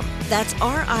rightrug.com. That's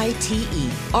RITERUG.com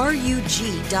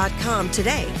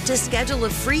today to schedule a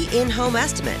free in-home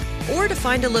estimate or to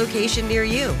find a location near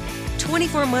you.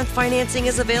 24-month financing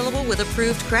is available with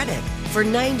approved credit. For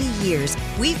 90 years,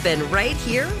 we've been right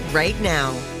here, right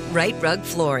now. Right Rug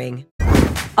Flooring.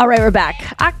 All right, we're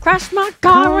back. I crashed my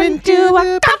car into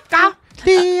a car.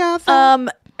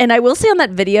 And I will say on that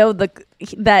video,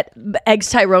 that Eggs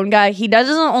Tyrone guy, he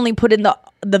doesn't only put in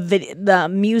the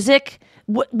music.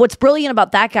 What's brilliant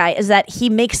about that guy is that he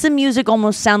makes the music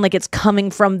almost sound like it's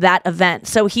coming from that event.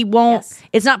 So he won't. Yes.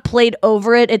 It's not played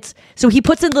over it. So he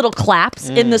puts in little claps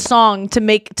in the song to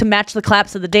match the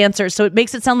claps of the dancers. So it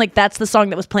makes it sound like that's the song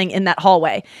that was playing in that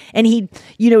hallway. And he,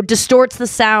 distorts the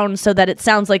sound so that it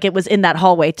sounds like it was in that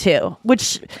hallway too,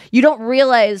 which you don't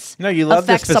realize. No, you love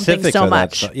affects the something specifics so of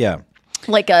much. That yeah.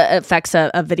 Like affects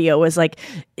a video is like.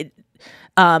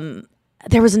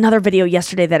 There was another video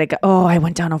yesterday that I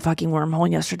went down a fucking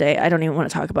wormhole yesterday. I don't even want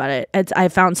to talk about it. I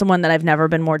found someone that I've never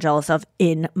been more jealous of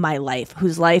in my life,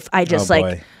 whose life I just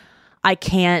I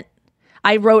can't.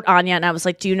 I wrote Anya and I was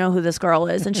like, do you know who this girl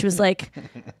is? And she was like,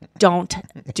 don't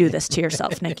do this to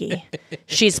yourself, Nikki.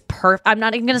 She's perfect. I'm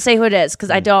not even going to say who it is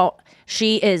because I don't.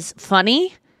 She is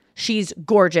funny. She's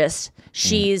gorgeous.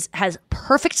 Has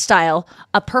perfect style,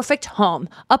 a perfect home,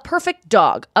 a perfect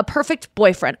dog, a perfect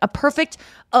boyfriend, a perfect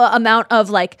amount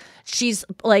of she's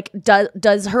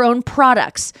does her own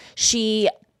products. She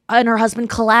and her husband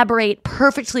collaborate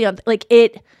perfectly on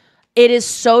it. It is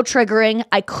so triggering.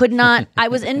 I could not. I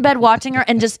was in bed watching her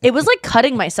and it was like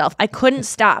cutting myself. I couldn't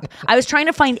stop. I was trying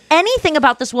to find anything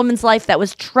about this woman's life that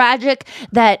was tragic,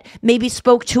 that maybe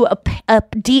spoke to a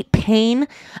deep pain.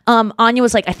 Anya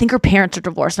was like, I think her parents are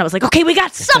divorced. And I was like, okay, we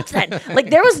got something.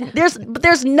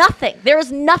 There's nothing. There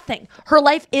is nothing. Her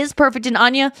life is perfect. And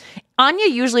Anya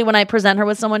usually when I present her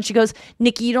with someone, she goes,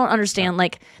 Nikki, you don't understand.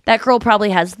 That girl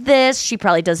probably has this. She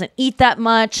probably doesn't eat that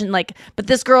much. And but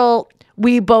this girl,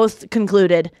 we both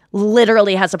concluded,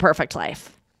 literally has a perfect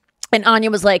life. And Anya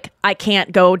was like, I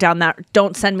can't go down that.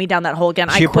 Don't send me down that hole again.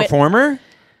 She I quit. A performer?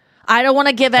 I don't want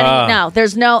to give any. No,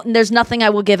 there's nothing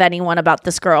I will give anyone about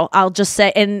this girl. I'll just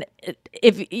say, and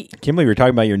if can't believe you're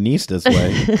talking about your niece this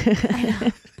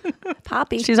way.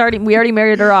 Poppy, we already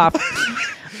married her off.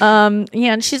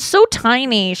 And she's so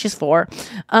tiny. She's 4.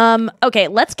 Okay,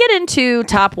 let's get into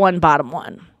top one, bottom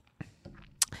one.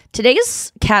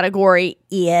 Today's category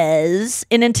is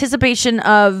in anticipation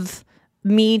of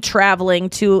me traveling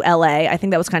to LA. I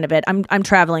think that was kind of it. I'm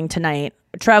traveling tonight.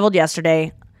 I traveled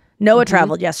yesterday. Noah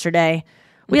traveled yesterday.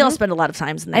 We all spend a lot of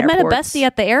times in the airports. I met a bestie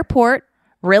at the airport.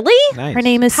 Really? Nice. Her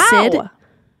name is Sid.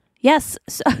 Yes.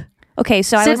 So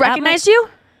Sid recognized you?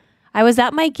 I was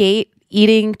at my gate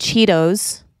eating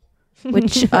Cheetos,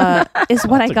 which is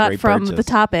what I got from the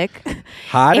topic.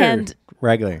 Hot and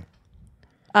regular?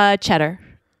 Cheddar.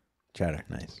 Cheddar,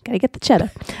 nice. Gotta get the cheddar.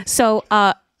 So,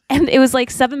 and it was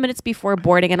 7 minutes before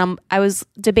boarding, and I was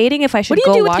debating if I should go wash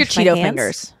my hands. What do you do with your Cheeto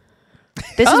fingers?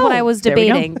 This is what I was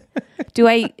debating. Do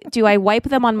I wipe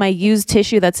them on my used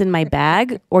tissue that's in my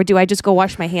bag, or do I just go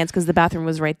wash my hands because the bathroom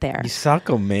was right there? You suck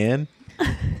them, man.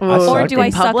 Or do I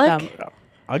suck them?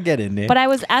 I'll get in there. But I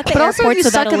was at the but airport, also if you so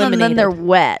suck that them, then they're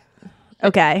wet.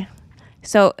 Okay.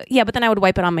 So yeah, but then I would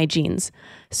wipe it on my jeans.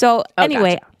 So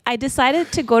anyway, gotcha. I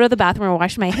decided to go to the bathroom and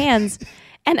wash my hands.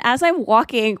 And as I'm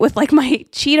walking with my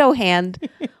Cheeto hand,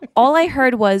 all I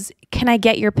heard was, "Can I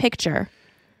get your picture?"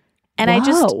 And I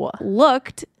just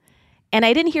looked, and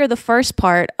I didn't hear the first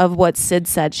part of what Sid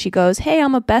said. She goes, "Hey,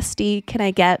 I'm a bestie. Can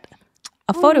I get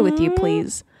a photo with you,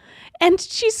 please?" And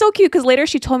she's so cute because later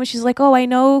she told me, she's like, "Oh, I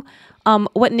know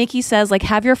what Nikki says.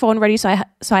 Have your phone ready." So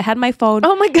I had my phone.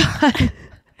 Oh my God.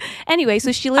 Anyway,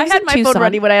 so she lives I had in my Tucson. phone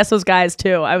ready when I asked those guys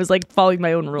too. I was following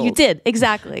my own rules. You did,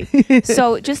 exactly.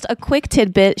 So just a quick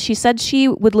tidbit. She said she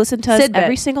would listen to us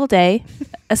every single day.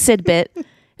 A Sidbit.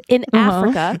 In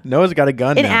Africa. Noah's got a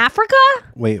gun in now. Africa?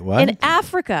 Wait, what? In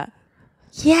Africa.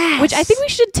 Yes. Which I think we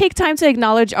should take time to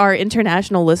acknowledge our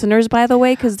international listeners, by the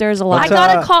way, because there's a lot. I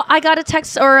got a call. I got a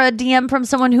text or a DM from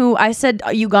someone who I said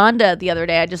Uganda the other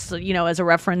day. I just, as a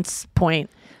reference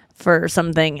point for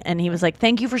something, and he was like,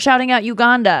 "Thank you for shouting out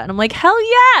Uganda," and I'm like, "Hell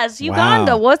yes,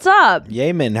 Uganda! Wow. What's up?"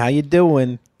 Yemen, how you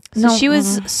doing? So she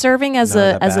was serving as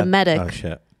a medic. Oh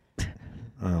shit.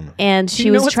 And Do she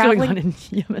you know was what's traveling going on in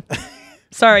Yemen?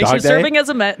 Sorry, Dog she was day? serving as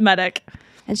a medic.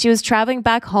 And she was traveling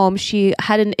back home. She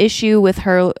had an issue with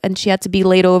her, and she had to be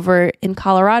laid over in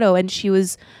Colorado. And she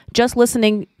was just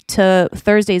listening to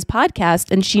Thursday's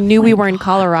podcast, and she knew we were in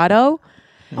Colorado.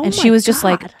 And she was just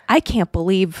like, I can't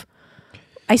believe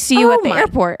I see you at the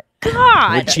airport.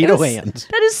 God, With Cheeto hands.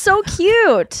 That is so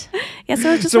cute. Yeah,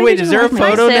 so it's just So wait, is there a Hi,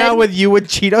 photo Sid. now with you with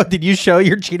Cheeto? Did you show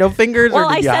your Cheeto fingers? Well, or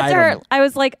did I you said hide to her, them? I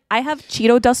was like, I have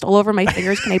Cheeto dust all over my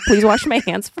fingers. Can I please wash my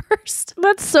hands first?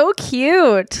 That's so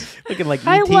cute. Looking like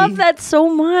I E.T. love that so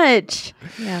much.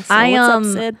 Yeah, so I what's up,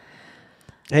 Sid?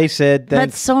 Hey Sid, That's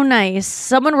thanks. so nice.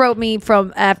 Someone wrote me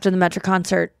from after the Metro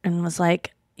concert and was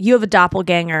like, "You have a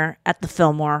doppelganger at the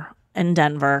Fillmore in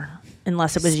Denver."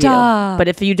 Unless it was Stop. you. But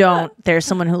if you don't, there's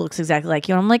someone who looks exactly like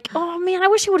you. And I'm like, oh man, I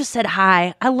wish you would have said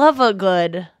hi. I love a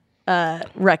good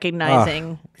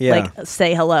recognizing, yeah. like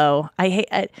say hello.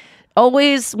 I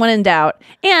always when in doubt.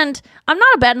 And I'm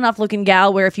not a bad enough looking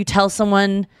gal where if you tell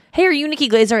someone, hey, are you Nikki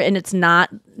Glazer? And it's not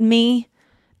me,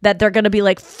 that they're going to be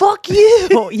like, fuck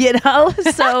you, you know?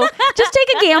 So just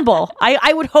take a gamble.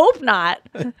 I would hope not.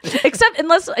 Except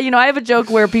unless, I have a joke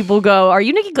where people go, are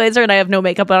you Nikki Glazer? And I have no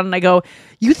makeup on. And I go,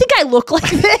 you think I look like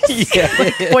this?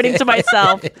 Pointing to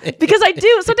myself. Because I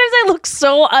do. Sometimes I look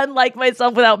so unlike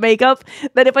myself without makeup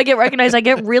that if I get recognized, I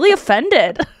get really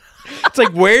offended. It's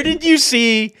like, where did you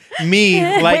see me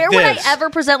like Where this? would I ever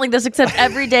present like this except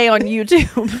every day on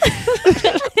YouTube?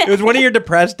 It was one of your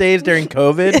depressed days during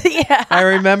COVID. Yeah. I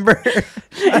remember.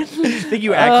 I think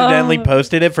you accidentally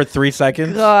posted it for 3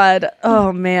 seconds. God.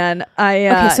 Oh, man.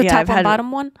 Okay, so top I've one, had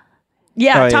bottom one?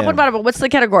 Yeah, Oh, top yeah. one, bottom one. What's the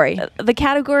category? The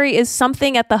category is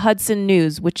something at the Hudson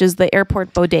News, which is the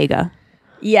airport bodega.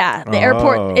 Yeah, the Oh.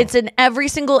 airport. It's in every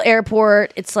single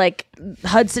airport. It's like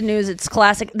Hudson News. It's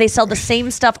classic. They sell the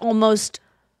same stuff almost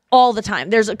all the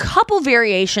time. There's a couple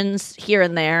variations here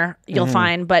and there you'll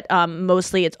find, but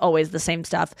mostly it's always the same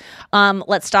stuff.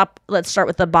 Let's start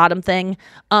with the bottom thing.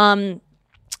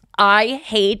 I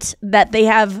hate that they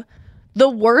have the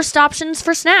worst options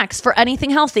for snacks for anything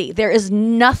healthy. There is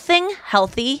nothing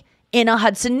healthy in a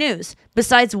Hudson News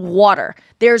besides water.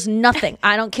 There's nothing.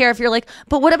 I don't care if you're like,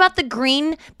 but what about the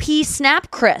green pea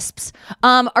snap crisps?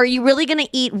 Are you really going to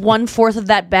eat 1/4 of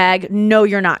that bag? No,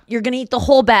 you're not. You're going to eat the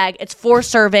whole bag. It's 4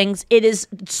 servings. It is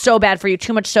so bad for you.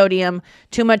 Too much sodium,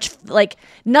 too much, like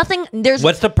nothing. There's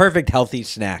What's the perfect healthy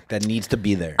snack that needs to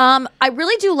be there? I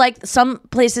really do like some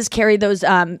places carry those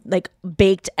like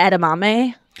baked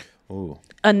edamame. Ooh.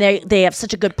 And they have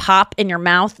such a good pop in your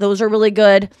mouth. Those are really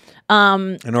good.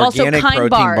 An Also, organic Kind protein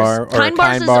bars. bar or a Kind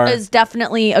bars Kind bar. is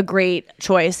definitely a great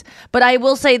choice. But I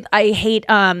will say I hate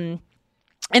and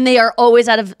they are always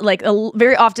out of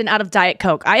very often out of Diet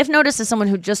Coke. I have noticed as someone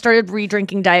who just started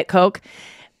re-drinking Diet Coke,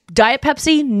 Diet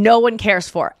Pepsi, no one cares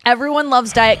for. Everyone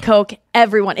loves Diet Coke.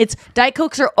 Everyone. It's Diet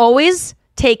Cokes are always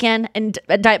taken, and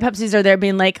Diet Pepsis are there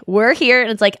being like, we're here,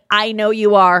 and it's like, I know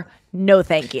you are. No,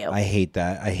 thank you. I hate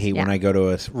that. I hate when Yeah. I go to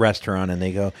a restaurant and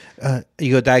they go,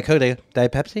 you go Diet Coke, they go,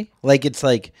 Diet Pepsi? Like, it's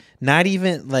like, not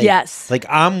even like, Yes. like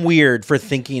I'm weird for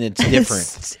thinking it's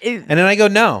different. And then I go,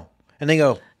 no. And they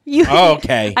go, You, oh,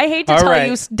 okay. I hate to All tell right.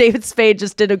 you, David Spade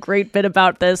just did a great bit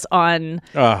about this on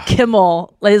Ugh.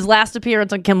 Kimmel. His last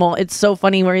appearance on Kimmel. It's so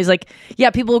funny where he's like,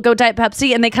 yeah, people will go Diet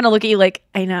Pepsi and they kind of look at you like,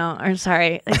 I know, I'm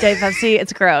sorry. Like, Diet Pepsi,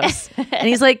 it's gross. And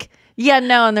he's like, yeah,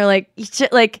 no. And they're like, you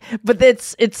should, like, but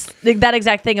it's like that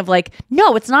exact thing of like,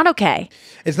 no, it's not okay.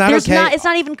 It's not There's okay. It's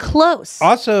not even close.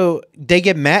 Also, they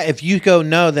get mad. If you go,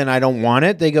 no, then I don't want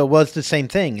it. They go, well, it's the same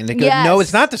thing. And they go, no, Yes.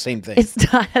 it's not the same thing.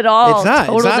 It's not at all. It's not.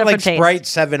 Total It's not like different taste.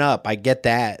 Sprite 7-Up. I get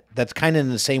that. That's kind of in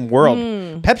the same world.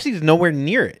 Pepsi's nowhere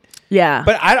near it. Yeah.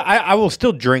 But I will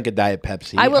still drink a Diet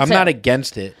Pepsi. I will I'm too. not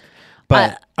against it.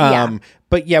 But yeah.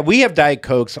 but yeah, we have Diet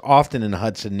Cokes often in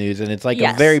Hudson News, and it's like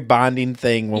Yes. a very bonding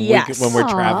thing when when we're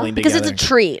traveling because together. it's a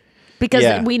treat. Because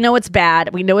Yeah. we know it's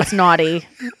bad. We know it's naughty.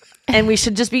 And we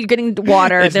should just be getting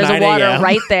water. It's There's 9 a water a.m.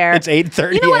 right there. It's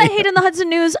 8:30 You know what I a.m. hate in the Hudson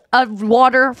News?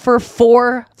 Water for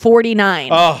 $4.49.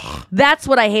 Oh, That's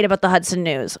what I hate about the Hudson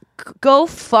News. Go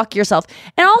fuck yourself.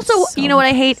 And also, you know what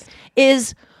I hate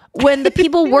is when the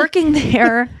people working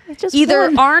there either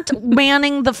aren't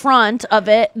manning the front of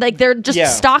it, like they're just Yeah.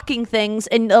 stocking things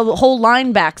and the whole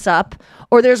line backs up,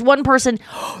 or there's one person,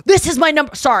 this is my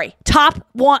number. Sorry,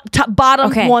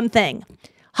 bottom Okay. one thing.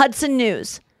 Hudson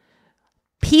News.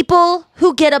 People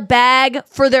who get a bag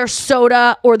for their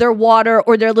soda or their water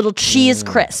or their little cheese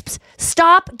crisps.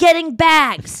 Stop getting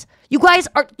bags. You guys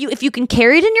if you can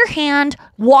carry it in your hand,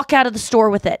 walk out of the store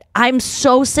with it. I'm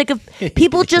so sick of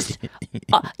people just,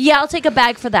 I'll take a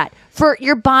bag for that.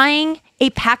 You're buying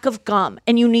a pack of gum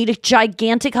and you need a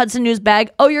gigantic Hudson News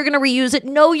bag. Oh, you're going to reuse it?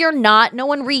 No, you're not. No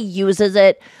one reuses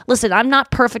it. Listen, I'm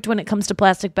not perfect when it comes to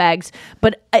plastic bags,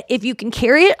 but if you can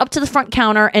carry it up to the front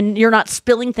counter and you're not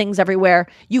spilling things everywhere,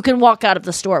 you can walk out of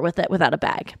the store with it without a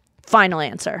bag. Final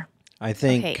answer. I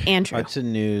think Andrew.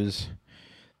 Hudson News.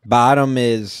 Bottom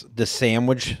is the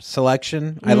sandwich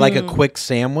selection. I like a quick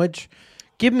sandwich.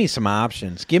 Give me some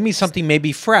options. Give me something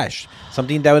maybe fresh.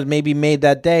 Something that was maybe made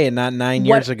that day and not 9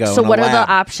 years ago. So what are the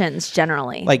options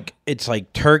generally? Like it's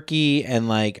like turkey and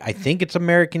like I think it's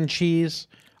American cheese.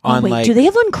 Do they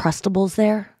have Uncrustables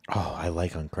there? Oh, I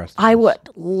like Uncrustables. I would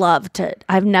love to.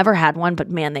 I've never had one, but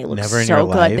man, they look so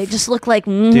good. Life? They just look like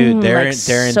dude, they're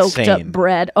soaked insane. up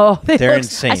bread. Oh, they're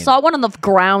insane. I saw one on the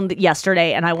ground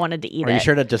yesterday, and I wanted to eat it. Are you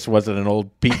sure that just wasn't an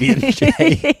old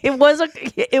PB&J?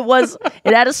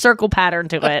 It had a circle pattern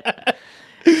to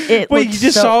it. Wait, you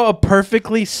just saw a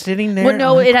perfectly sitting there? Well,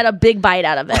 no, it had a big bite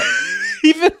out of it.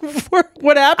 Even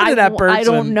what happened to that person? I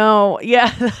don't know. Yeah.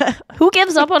 Who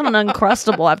gives up on an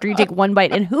Uncrustable after you take one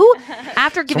bite? And who,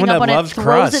 after giving up on it,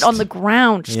 throws it on the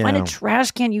ground? Just find a trash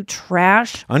can, you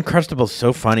trash. Uncrustable's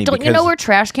so funny. Don't you know where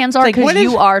trash cans are? Because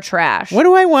you are trash. What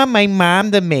do I want my mom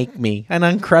to make me? An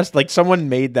Uncrustable. Like someone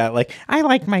made that. Like, I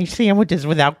like my sandwiches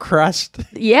without crust.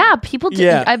 Yeah, people did.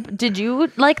 Yeah. Did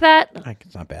you like that?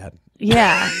 It's not bad.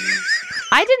 Yeah.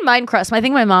 I didn't mind crust. I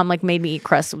think my mom made me eat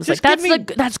crust. It was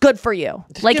that's good for you.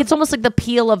 Like it's almost like the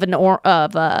peel of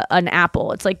an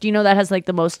apple. It's like, do you know that has like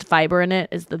the most fiber in it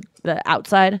is the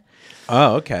outside?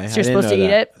 Oh, okay. So you're supposed to eat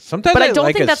it. Sometimes, but I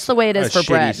don't think that's the way it is for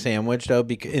bread. Sandwich though,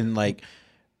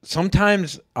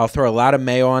 sometimes I'll throw a lot of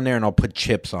mayo on there and I'll put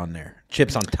chips on there.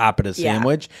 Chips on top of the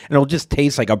sandwich, and it'll just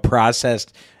taste like a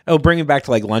processed. It'll bring me back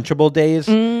to like Lunchable days,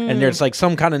 and there's like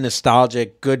some kind of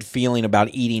nostalgic, good feeling about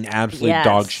eating absolute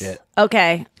dog shit.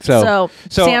 Okay, so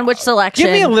sandwich selection.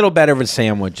 Give me a little better of a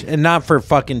sandwich, and not for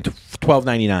fucking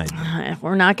 $12.99.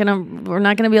 We're not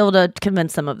gonna be able to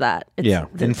convince them of that.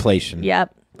 Inflation.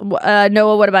 Yep.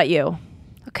 Noah, what about you?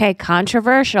 Okay,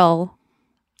 controversial.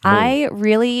 I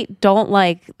really don't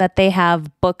like that they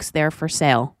have books there for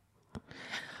sale.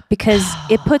 Because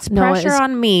it puts pressure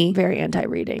on me. Very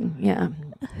anti-reading, yeah.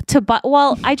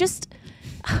 I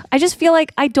just feel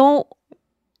like I don't.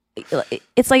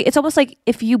 It's almost like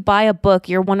if you buy a book,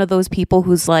 you're one of those people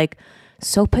who's like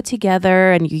so put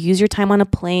together, and you use your time on a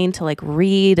plane to like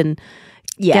read and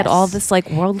get all this like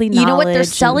worldly knowledge. You know what? They're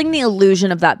selling the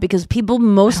illusion of that because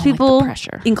most people,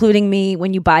 including me,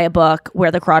 when you buy a book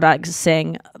Where the Crawdads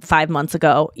Sing 5 months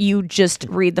ago, you just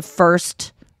read the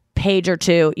first page or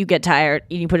two, you get tired,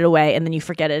 you put it away, and then you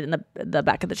forget it in the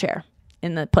back of the chair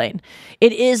in the plane.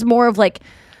 It is more of like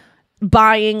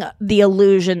buying the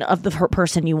illusion of the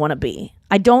person you want to be.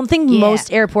 I don't think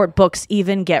most airport books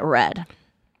even get read.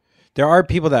 There are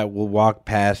people that will walk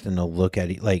past and they'll look at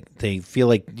it like they feel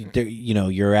like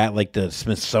you're at like the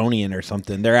Smithsonian or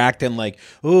something. They're acting like,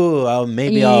 ooh, I'll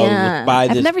buy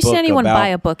this. I've never seen anyone buy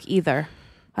a book either.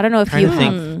 I don't know if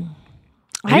you.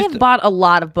 I have bought a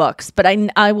lot of books, but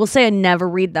I will say I never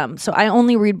read them. So I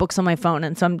only read books on my phone.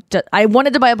 And so I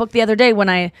wanted to buy a book the other day when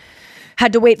I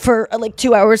had to wait for like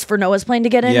 2 hours for Noah's plane to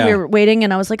get in. Yeah. We were waiting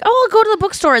and I was like, oh, I'll go to the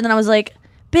bookstore. And then I was like,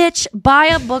 bitch, buy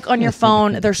a book on your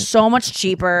phone. They're so much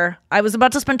cheaper. I was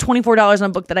about to spend $24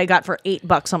 on a book that I got for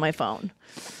 $8 on my phone.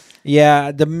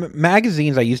 Yeah, the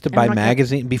magazines, I used to buy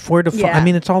magazines before the phone. I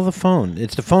mean, it's all the phone.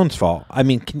 It's the phone's fault. I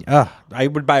mean, I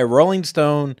would buy a Rolling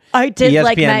Stone. I did ESPN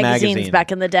like magazines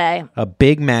back in the day. A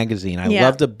big magazine. I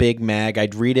loved a big mag.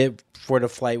 I'd read it before the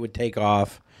flight would take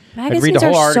off. Magazines I'd read the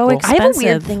whole are article. so expensive. I have a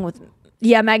weird thing with...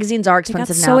 Yeah, magazines are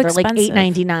expensive now. They're like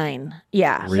 $8.99.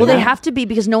 Yeah. Really? Well, they have to be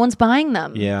because no one's buying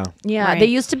them. Yeah. Yeah. Right. They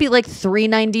used to be like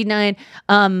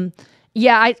 $3.99.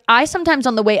 Yeah, I sometimes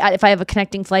on the way out, if I have a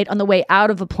connecting flight, on the way out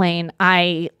of a plane,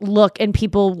 I look and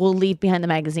people will leave behind the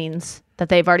magazines that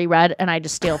they've already read, and I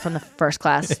just steal from the first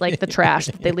class, like the trash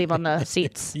that they leave on the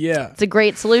seats. Yeah. It's a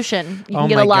great solution. You can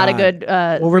get a lot of good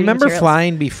well, remember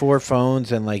flying before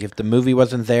phones and like if the movie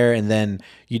wasn't there and then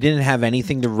you didn't have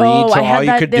anything to read, so all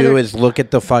you could do is look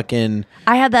at the fucking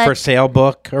for sale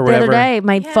book or whatever. The other day,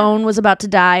 my phone was about to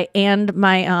die and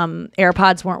my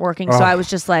AirPods weren't working, so I was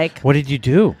just like... What did you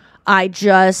do? I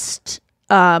just,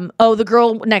 the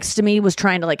girl next to me was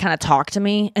trying to like kind of talk to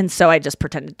me. And so I just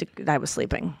pretended I was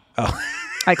sleeping. Oh,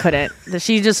 I couldn't.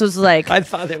 She just was like, I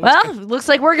thought it was looks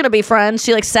like we're going to be friends.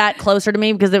 She like sat closer to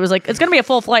me because it was like, it's going to be a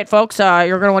full flight, folks.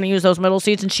 You're going to want to use those middle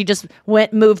seats. And she just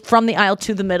moved from the aisle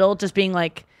to the middle, just being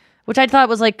like, which I thought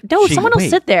was like, no, someone will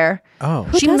sit there. Oh,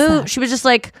 she moved. She was just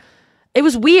like, It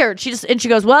was weird. She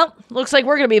goes, well, looks like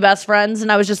we're going to be best friends.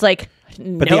 And I was just like,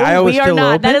 But no, the aisle was we are still not.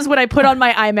 open? That is when I put on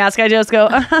my eye mask. I just go,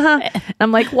 and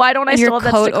I'm like, why don't I And your still have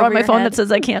that coat sticker on over my your phone head. that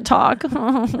says I can't talk?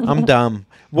 I'm dumb.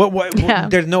 What Yeah.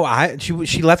 there's no aisle.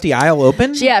 She left the aisle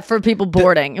open? Yeah, for people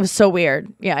boarding. It was so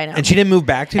weird. Yeah, I know. And she didn't move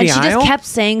back to And the she aisle? just kept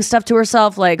saying stuff to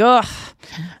herself like,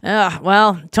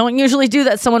 well, don't usually do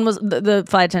that. Someone was, the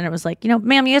flight attendant was like,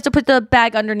 ma'am, you have to put the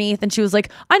bag underneath. And she was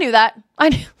like, I knew that.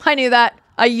 I knew that.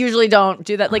 I usually don't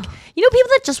do that. Like, people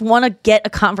that just want to get a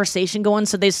conversation going.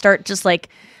 So they start just like,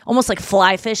 almost like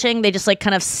fly fishing. They just like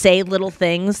kind of say little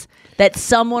things that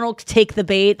someone will take the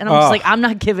bait. And I'm just like, I'm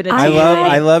not giving it to you.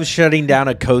 I love shutting down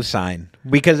a cosign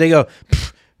because they go,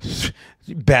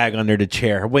 bag under the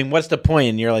chair. Wait, what's the point?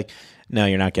 And you're like, no,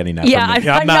 you're not getting that. Yeah, from me.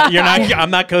 I'm not.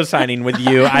 I'm not co-signing with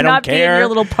you. I I'm don't not being care. your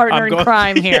little partner in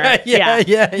crime here.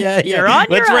 Yeah. You're on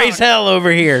Let's your raise own. hell over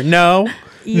here. No,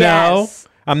 Yes.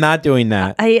 no, I'm not doing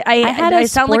that. I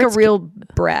sound like a sports- real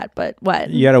brat, but what?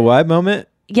 You had a what moment?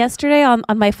 Yesterday on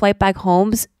my flight back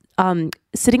home,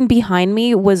 sitting behind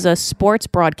me was a sports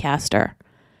broadcaster.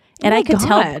 And Oh I could my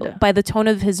tell God. by the tone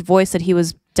of his voice that he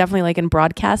was definitely like in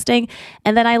broadcasting.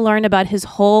 And then I learned about his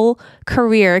whole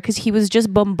career because he was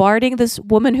just bombarding this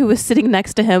woman who was sitting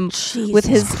next to him with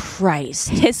his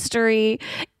history.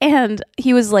 And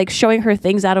he was like showing her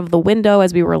things out of the window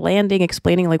as we were landing,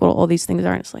 explaining like what all these things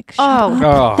are. And it's like, shut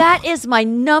up. That is my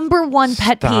number one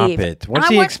pet Stop peeve. it. What's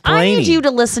And he I explaining? need you to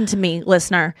listen to me,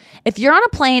 listener. If you're on a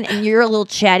plane and you're a little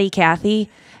chatty Cathy,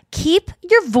 keep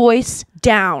your voice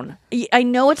down. I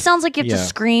know it sounds like you have to Yeah.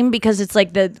 scream because it's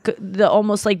like the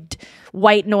almost like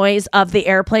white noise of the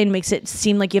airplane makes it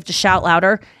seem like you have to shout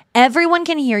louder. Everyone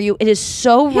can hear you. It is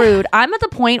so rude. I'm at the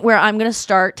point where I'm going to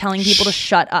start telling people to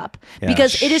shut up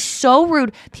because it is so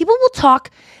rude. People will talk.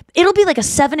 It'll be like a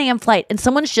 7 a.m. flight and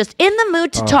someone's just in the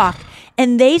mood to talk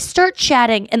and they start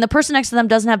chatting and the person next to them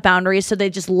doesn't have boundaries. So they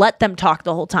just let them talk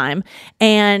the whole time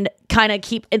and kind of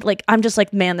keep it like, I'm just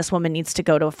like, man, this woman needs to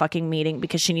go to a fucking meeting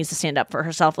because she needs to stand up for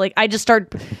herself. Like I just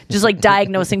start just like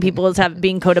diagnosing people as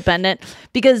being codependent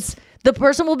because the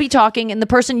person will be talking and the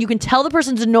person, you can tell the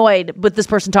person's annoyed with this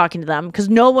person talking to them because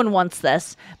no one wants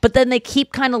this. But then they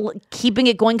keep kind of keeping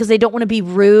it going because they don't want to be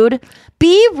rude.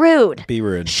 Be rude. Be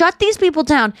rude. Shut these people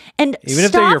down and Even if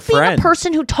stop they're your being friend. a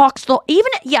person who talks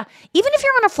even if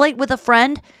you're on a flight with a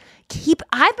friend,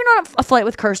 I've been on a flight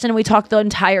with Kirsten and we talked the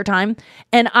entire time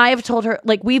and I've told her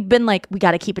like we've been like we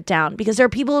got to keep it down because there are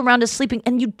people around us sleeping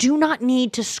and you do not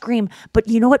need to scream. But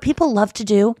you know what people love to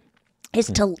do?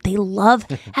 They love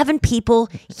having people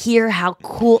hear how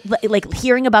cool, like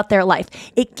hearing about their life.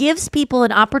 It gives people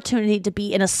an opportunity to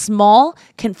be in a small,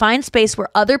 confined space where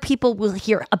other people will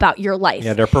hear about your life.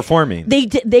 Yeah, they're performing.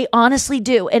 They honestly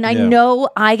do. And I know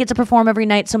I get to perform every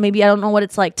night, so maybe I don't know what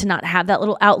it's like to not have that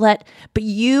little outlet, but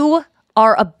you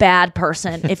are a bad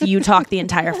person if you talk the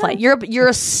entire flight. You're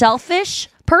a selfish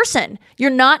person. You're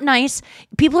not nice.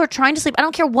 People are trying to sleep. I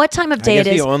don't care what time of day I guess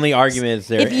it is. the only argument is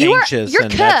they're If you anxious you're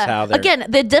and ka. that's how they're... Again,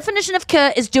 the definition of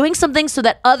ka is doing something so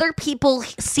that other people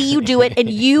see you do it and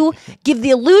you give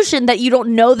the illusion that you don't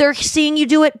know they're seeing you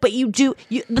do it, but you do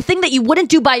the thing that you wouldn't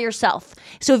do by yourself.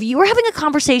 So if you were having a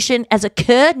conversation as a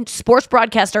ka sports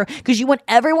broadcaster because you want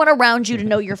everyone around you to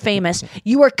know you're famous,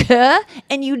 you are ka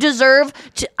and you deserve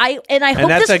to I hope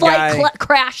that's this a flight guy-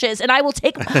 crashes and I will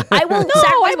sacrifice I'm my on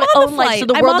the own life so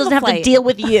the flight. world I'm on doesn't the have to flight. deal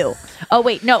with you. Oh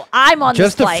wait, no, I'm on Just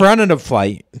this the flight. front of the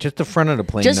flight. Just the front of the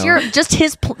plane. Just though. just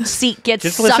his seat gets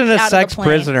Just sucked listen to out Sex of the plane.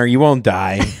 Prisoner. You won't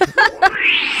die.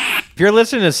 If you're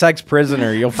listening to Sex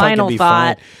Prisoner, you'll Final fucking be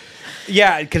thought. fine.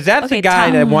 Yeah, because that's Okay, the guy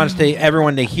Tom. that wants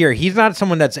everyone to hear. He's not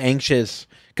someone that's anxious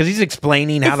because he's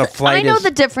explaining how the flight I know is.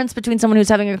 the difference between someone who's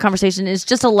having a conversation is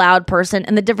just a loud person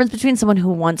and the difference between someone who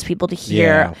wants people to hear.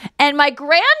 Yeah. And my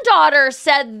granddaughter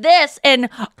said this and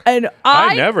I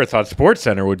I never thought Sports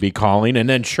Center would be calling, and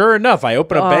then sure enough, I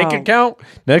open a bank Oh. account.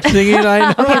 Next thing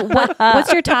I know,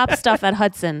 What's your top stuff at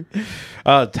Hudson?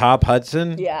 Top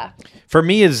Hudson. Yeah. For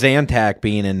me, is Zantac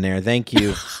being in there. Thank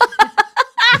you.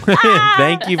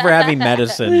 Thank you for having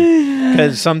medicine.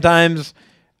 Because sometimes,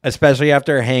 especially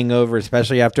after a hangover,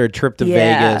 especially after a trip to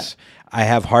Yeah. Vegas, I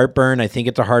have heartburn. I think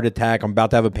it's a heart attack. I'm about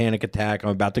to have a panic attack. I'm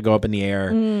about to go up in the air.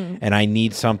 And I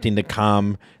need something to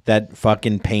calm that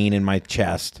fucking pain in my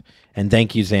chest. And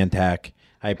thank you, Zantac.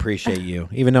 I appreciate you.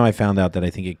 Even though I found out that I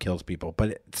think it kills people. But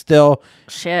it's still,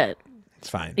 shit. it's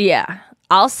fine. Yeah.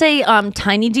 I'll say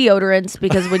tiny deodorants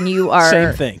because when you are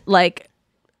Same thing. like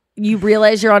you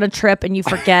realize you're on a trip and you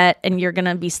forget and you're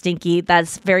gonna be stinky.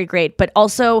 That's very great. But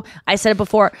also, I said it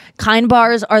before, Kind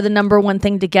bars are the number one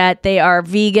thing to get. They are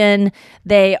vegan.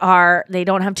 They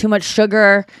don't have too much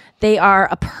sugar. They are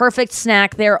a perfect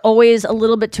snack. They're always a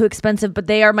little bit too expensive, but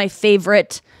they are my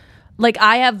favorite. Like,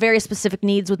 I have very specific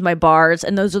needs with my bars,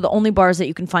 and those are the only bars that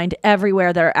you can find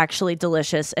everywhere that are actually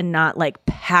delicious and not like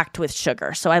packed with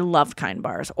sugar. So I love Kind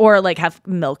bars, or like have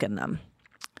milk in them.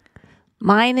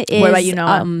 Mine is. What about you,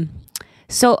 Noah?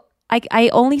 So I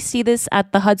only see this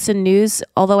at the Hudson News,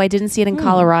 although I didn't see it in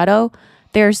Colorado.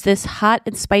 There's this hot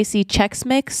and spicy Chex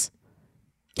Mix,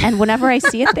 and whenever I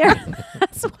see it there,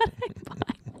 that's what I buy.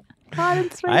 Hot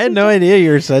and spicy. I had no idea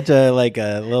you were such a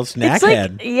little snack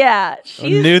head. Yeah, a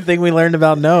new thing we learned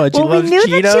about Noah. She loves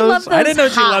Cheetos. I didn't know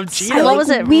she loved Cheetos. I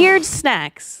like weird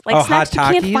snacks, like snacks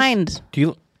hot you Takis? can't find. Do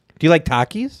you like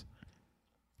Takis?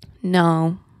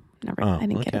 No, never. Oh, I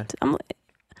didn't get okay. it.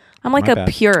 I'm like My a bad.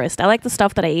 purist. I like the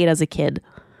stuff that I ate as a kid.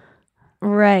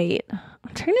 Right.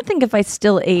 I'm trying to think if I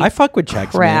still ate. I fuck with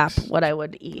Chex crap. Mix. What I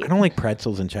would eat. I don't like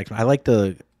pretzels and Chex. I like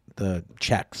the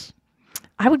Chex.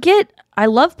 I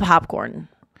love popcorn.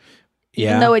 Yeah.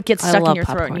 Even though it gets I stuck in love your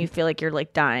throat popcorn. and you feel like you're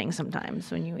like dying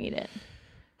sometimes when you eat it.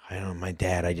 I don't know. My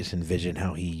dad, I just envision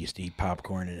how he used to eat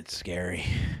popcorn, and it's scary.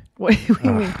 What do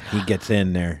you mean? He gets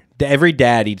in there. Every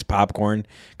dad eats popcorn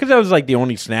because that was like the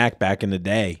only snack back in the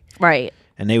day. Right.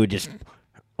 And they would just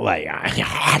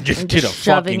just to the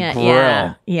Shoving fucking it.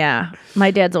 grill. Yeah. My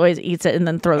dad's always eats it and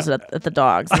then throws it at the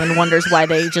dogs and then wonders why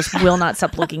they just will not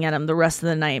stop looking at him the rest of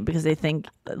the night because they think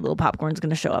a little popcorn's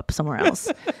going to show up somewhere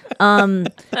else.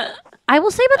 I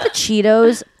will say about the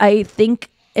Cheetos, I think,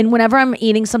 and whenever I'm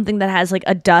eating something that has like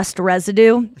a dust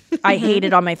residue, I hate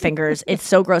it on my fingers. It's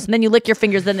so gross. And then you lick your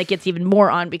fingers, then it gets even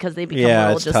more on because they become Yeah,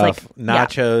 little it's just tough. like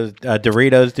Nachos,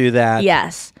 Doritos do that.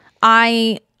 Yes.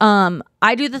 I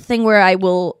do the thing where I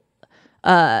will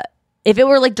if it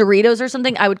were like Doritos or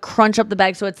something, I would crunch up the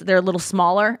bag so they're a little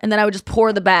smaller, and then I would just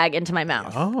pour the bag into my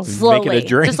mouth. Oh, slowly. make it a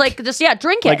drink. Drink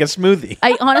it. Like a smoothie.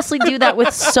 I honestly do that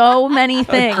with so many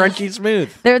things. Crunchy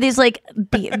smooth. There are these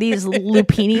these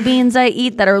lupini beans I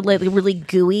eat that are like really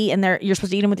gooey, and you're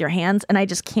supposed to eat them with your hands, and I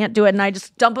just can't do it, and I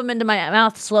just dump them into my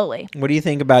mouth slowly. What do you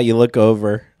think about you look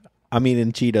over? I'm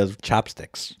eating Cheetos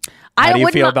chopsticks. I How do you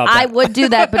feel about that? I would do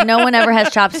that, but no one ever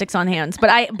has chopsticks on hands. But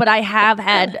I have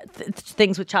had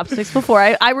things with chopsticks before.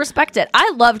 I respect it. I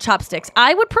love chopsticks.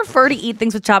 I would prefer to eat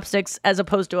things with chopsticks as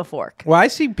opposed to a fork. Well, I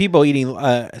see people eating,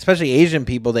 especially Asian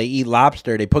people, they eat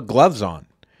lobster. They put gloves on.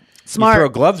 Smart. You throw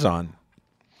gloves on.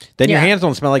 Then your Yeah. hands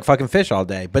don't smell like fucking fish all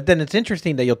day. But then it's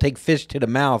interesting that you'll take fish to the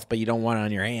mouth, but you don't want it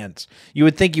on your hands. You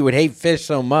would think you would hate fish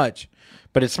so much,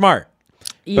 but it's smart.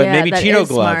 But Yeah, maybe that Cheeto is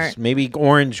gloves. smart. Maybe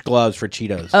orange gloves for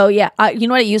Cheetos. Oh yeah, you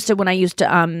know what I used to when I used to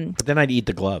But then I'd eat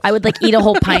the gloves. I would like eat a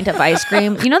whole pint of ice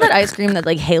cream. You know that ice cream that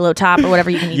like Halo Top or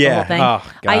whatever you can eat the Yeah. whole thing. Oh,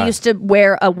 God. I used to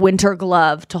wear a winter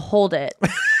glove to hold it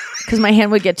because my hand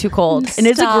would get too cold. And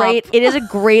it is a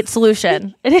great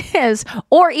solution. It is.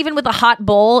 Or even with a hot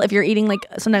bowl, if you're eating like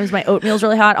sometimes my oatmeal's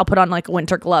really hot, I'll put on like a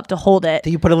winter glove to hold it.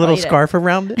 Do you put a little scarf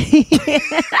around it?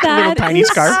 A little tiny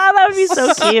scarf? That would be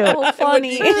so cute. So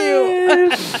funny.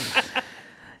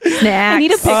 Snacks. I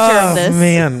need a picture of this.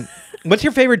 Man. What's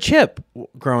your favorite chip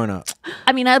growing up?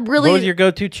 I mean, I really. What was your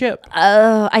go-to chip?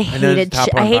 I know hated. it's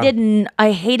top one,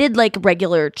 I hated like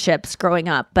regular chips growing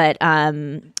up, but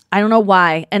I don't know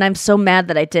why, and I'm so mad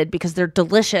that I did because they're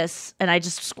delicious, and I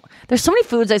just there's so many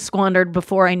foods I squandered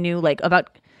before I knew like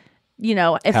about. You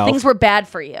know, if Health. things were bad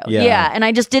for you. Yeah. And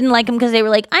I just didn't like them because they were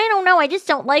like, I don't know, I just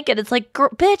don't like it. It's like,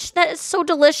 bitch, that is so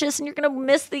delicious. And you're going to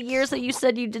miss the years that you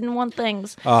said you didn't want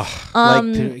things.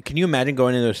 Can you imagine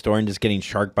going into a store and just getting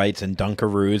Shark Bites and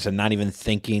Dunkaroos and not even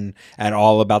thinking at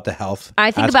all about the health?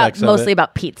 I think about aspects of mostly it?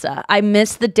 about pizza. I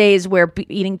miss the days where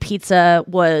eating pizza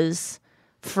was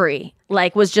free.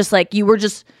 Like, was just like, you were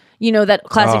just, you know, that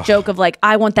classic joke of like,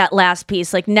 I want that last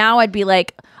piece. Like, now I'd be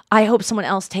like, I hope someone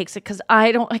else takes it because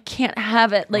I can't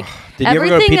have it. Like, Did you ever go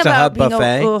to everything Pizza about Hut being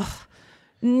buffet?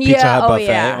 Yeah, Pizza Hut buffet?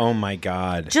 yeah. Oh my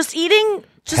God. Just eating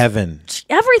Heaven.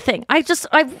 everything.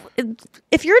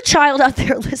 If you're a child out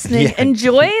there listening, Yeah.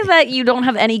 enjoy that you don't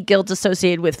have any guilt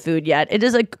associated with food yet. It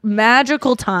is a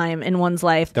magical time in one's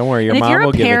life. Don't worry, your and mom if you're will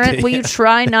a give it parent, to will you. you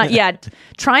try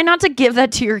not to give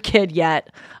that to your kid yet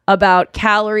about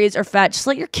calories or fat. Just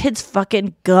let your kids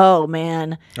fucking go,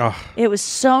 man. Oh. It was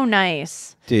so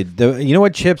nice. Dude, you know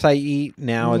what chips I eat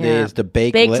nowadays? Yeah. The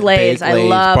baked Lays. I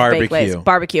love barbecue. baked Lays.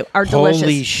 Barbecue are Holy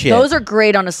delicious. shit. Those are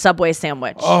great on a Subway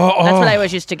sandwich. That's what I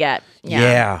always used to get. Yeah.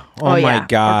 Yeah. Oh, my yeah.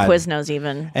 God. Or Quiznos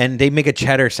even. And they make a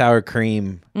cheddar sour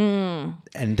cream.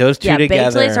 And those two Yeah, baked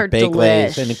together, Lays are baked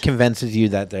Lays, delish. and it convinces you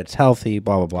that it's healthy,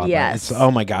 blah, blah, blah. Yes. Oh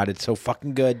my God, it's so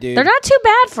fucking good, dude. They're not too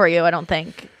bad for you, I don't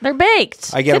think. They're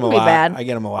baked. I get them a Couldn't be lot. bad. I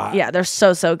get them a lot. Yeah, they're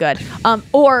so good.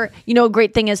 Or, a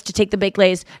great thing is to take the baked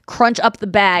Lays, crunch up the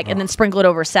bag, and then sprinkle it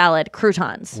over salad,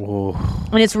 croutons. Ooh.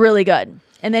 And it's really good.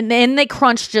 And then they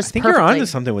crunch just I think perfectly. you're onto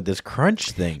something with this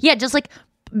crunch thing. Yeah, just like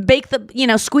bake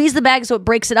squeeze the bag so it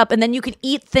breaks it up, and then you can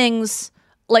eat things.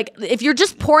 Like, if you're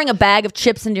just pouring a bag of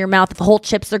chips into your mouth, the whole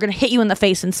chips, they're going to hit you in the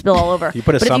face and spill all over. You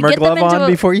put a But if summer get them glove into on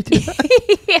before you do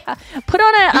that? Yeah. Put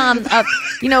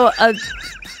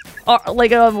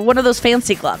on one of those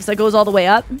fancy gloves that goes all the way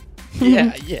up.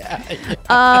 Yeah.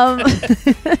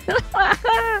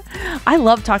 I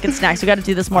love talking snacks. We got to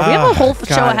do this more. We have a whole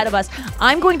show ahead of us.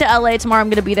 I'm going to LA tomorrow. I'm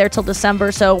going to be there till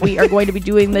December, so we are going to be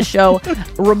doing this show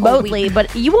remotely,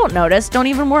 but you won't notice. Don't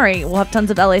even worry. We'll have tons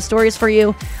of LA stories for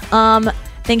you.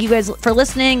 Thank you guys for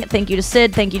listening. Thank you to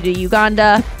Sid. Thank you to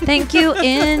Uganda. Thank you,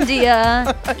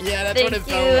 India. Yeah, that's what it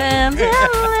felt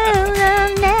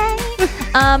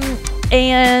like.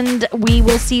 And we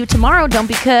will see you tomorrow.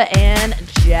 Dumpika and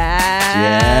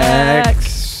Jackson.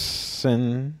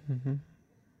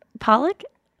 Pollock?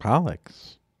 Pollock.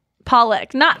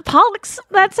 Not Pollux.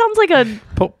 That sounds like a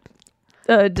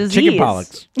disease. Chicken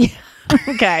pollux.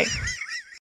 Okay.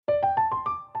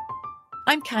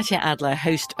 I'm Katya Adler,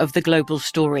 host of The Global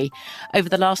Story. Over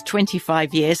the last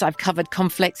 25 years, I've covered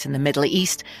conflicts in the Middle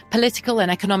East, political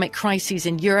and economic crises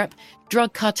in Europe,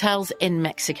 drug cartels in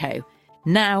Mexico.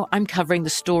 Now I'm covering the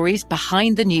stories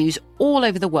behind the news all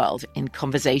over the world in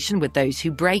conversation with those who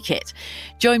break it.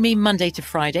 Join me Monday to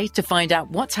Friday to find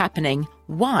out what's happening,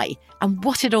 why, and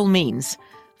what it all means.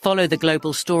 Follow The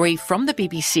Global Story from the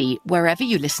BBC wherever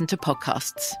you listen to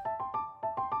podcasts.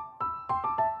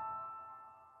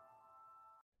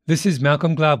 This is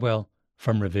Malcolm Gladwell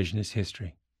from Revisionist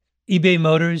History. eBay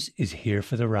Motors is here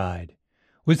for the ride.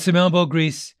 With some elbow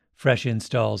grease, fresh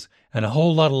installs, and a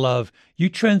whole lot of love, you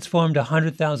transformed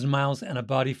 100,000 miles and a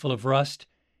body full of rust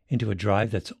into a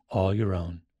drive that's all your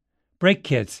own. Brake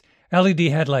kits, LED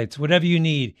headlights, whatever you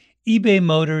need, eBay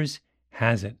Motors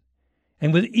has it.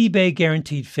 And with eBay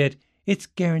Guaranteed Fit, it's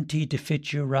guaranteed to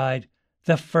fit your ride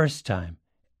the first time,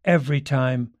 every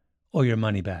time, or your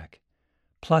money back.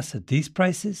 Plus, at these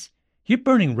prices, you're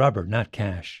burning rubber, not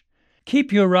cash.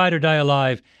 Keep your ride or die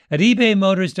alive at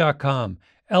ebaymotors.com.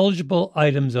 Eligible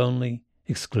items only.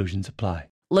 Exclusions apply.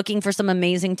 Looking for some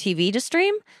amazing TV to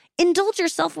stream? Indulge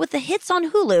yourself with the hits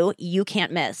on Hulu you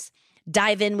can't miss.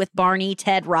 Dive in with Barney,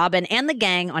 Ted, Robin, and the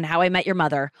gang on How I Met Your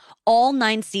Mother. All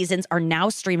 9 seasons are now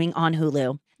streaming on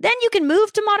Hulu. Then you can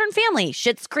move to Modern Family,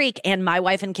 Schitt's Creek, and My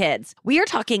Wife and Kids. We are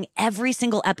talking every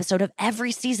single episode of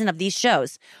every season of these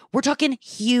shows. We're talking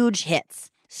huge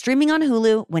hits. Streaming on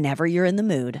Hulu whenever you're in the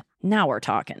mood. Now we're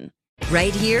talking.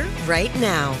 Right here, right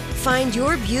now. Find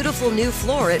your beautiful new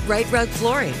floor at Right Rug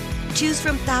Flooring. Choose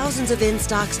from thousands of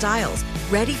in-stock styles,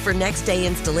 ready for next day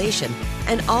installation,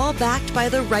 and all backed by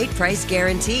the right price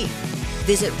guarantee.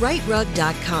 Visit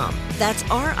rightrug.com. That's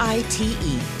RITERUG.com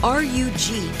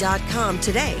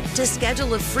today to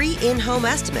schedule a free in-home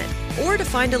estimate or to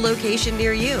find a location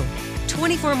near you.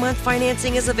 24-month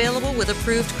financing is available with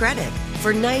approved credit.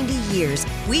 For 90 years,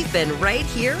 we've been right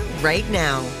here, right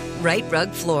now. Right Rug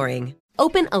Flooring.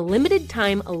 Open a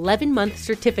limited-time 11-month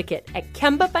certificate at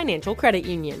Kemba Financial Credit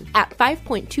Union. At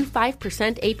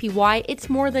 5.25% APY, it's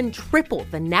more than triple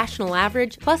the national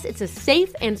average, plus it's a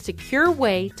safe and secure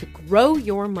way to grow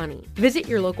your money. Visit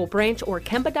your local branch or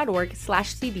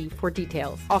kemba.org/cb for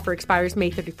details. Offer expires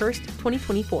May 31st,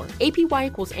 2024. APY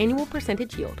equals annual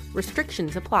percentage yield.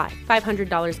 Restrictions apply.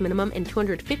 $500 minimum and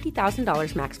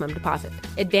 $250,000 maximum deposit.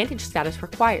 Advantage status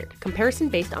required. Comparison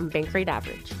based on bank rate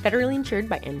average. Federally insured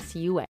by NCUA.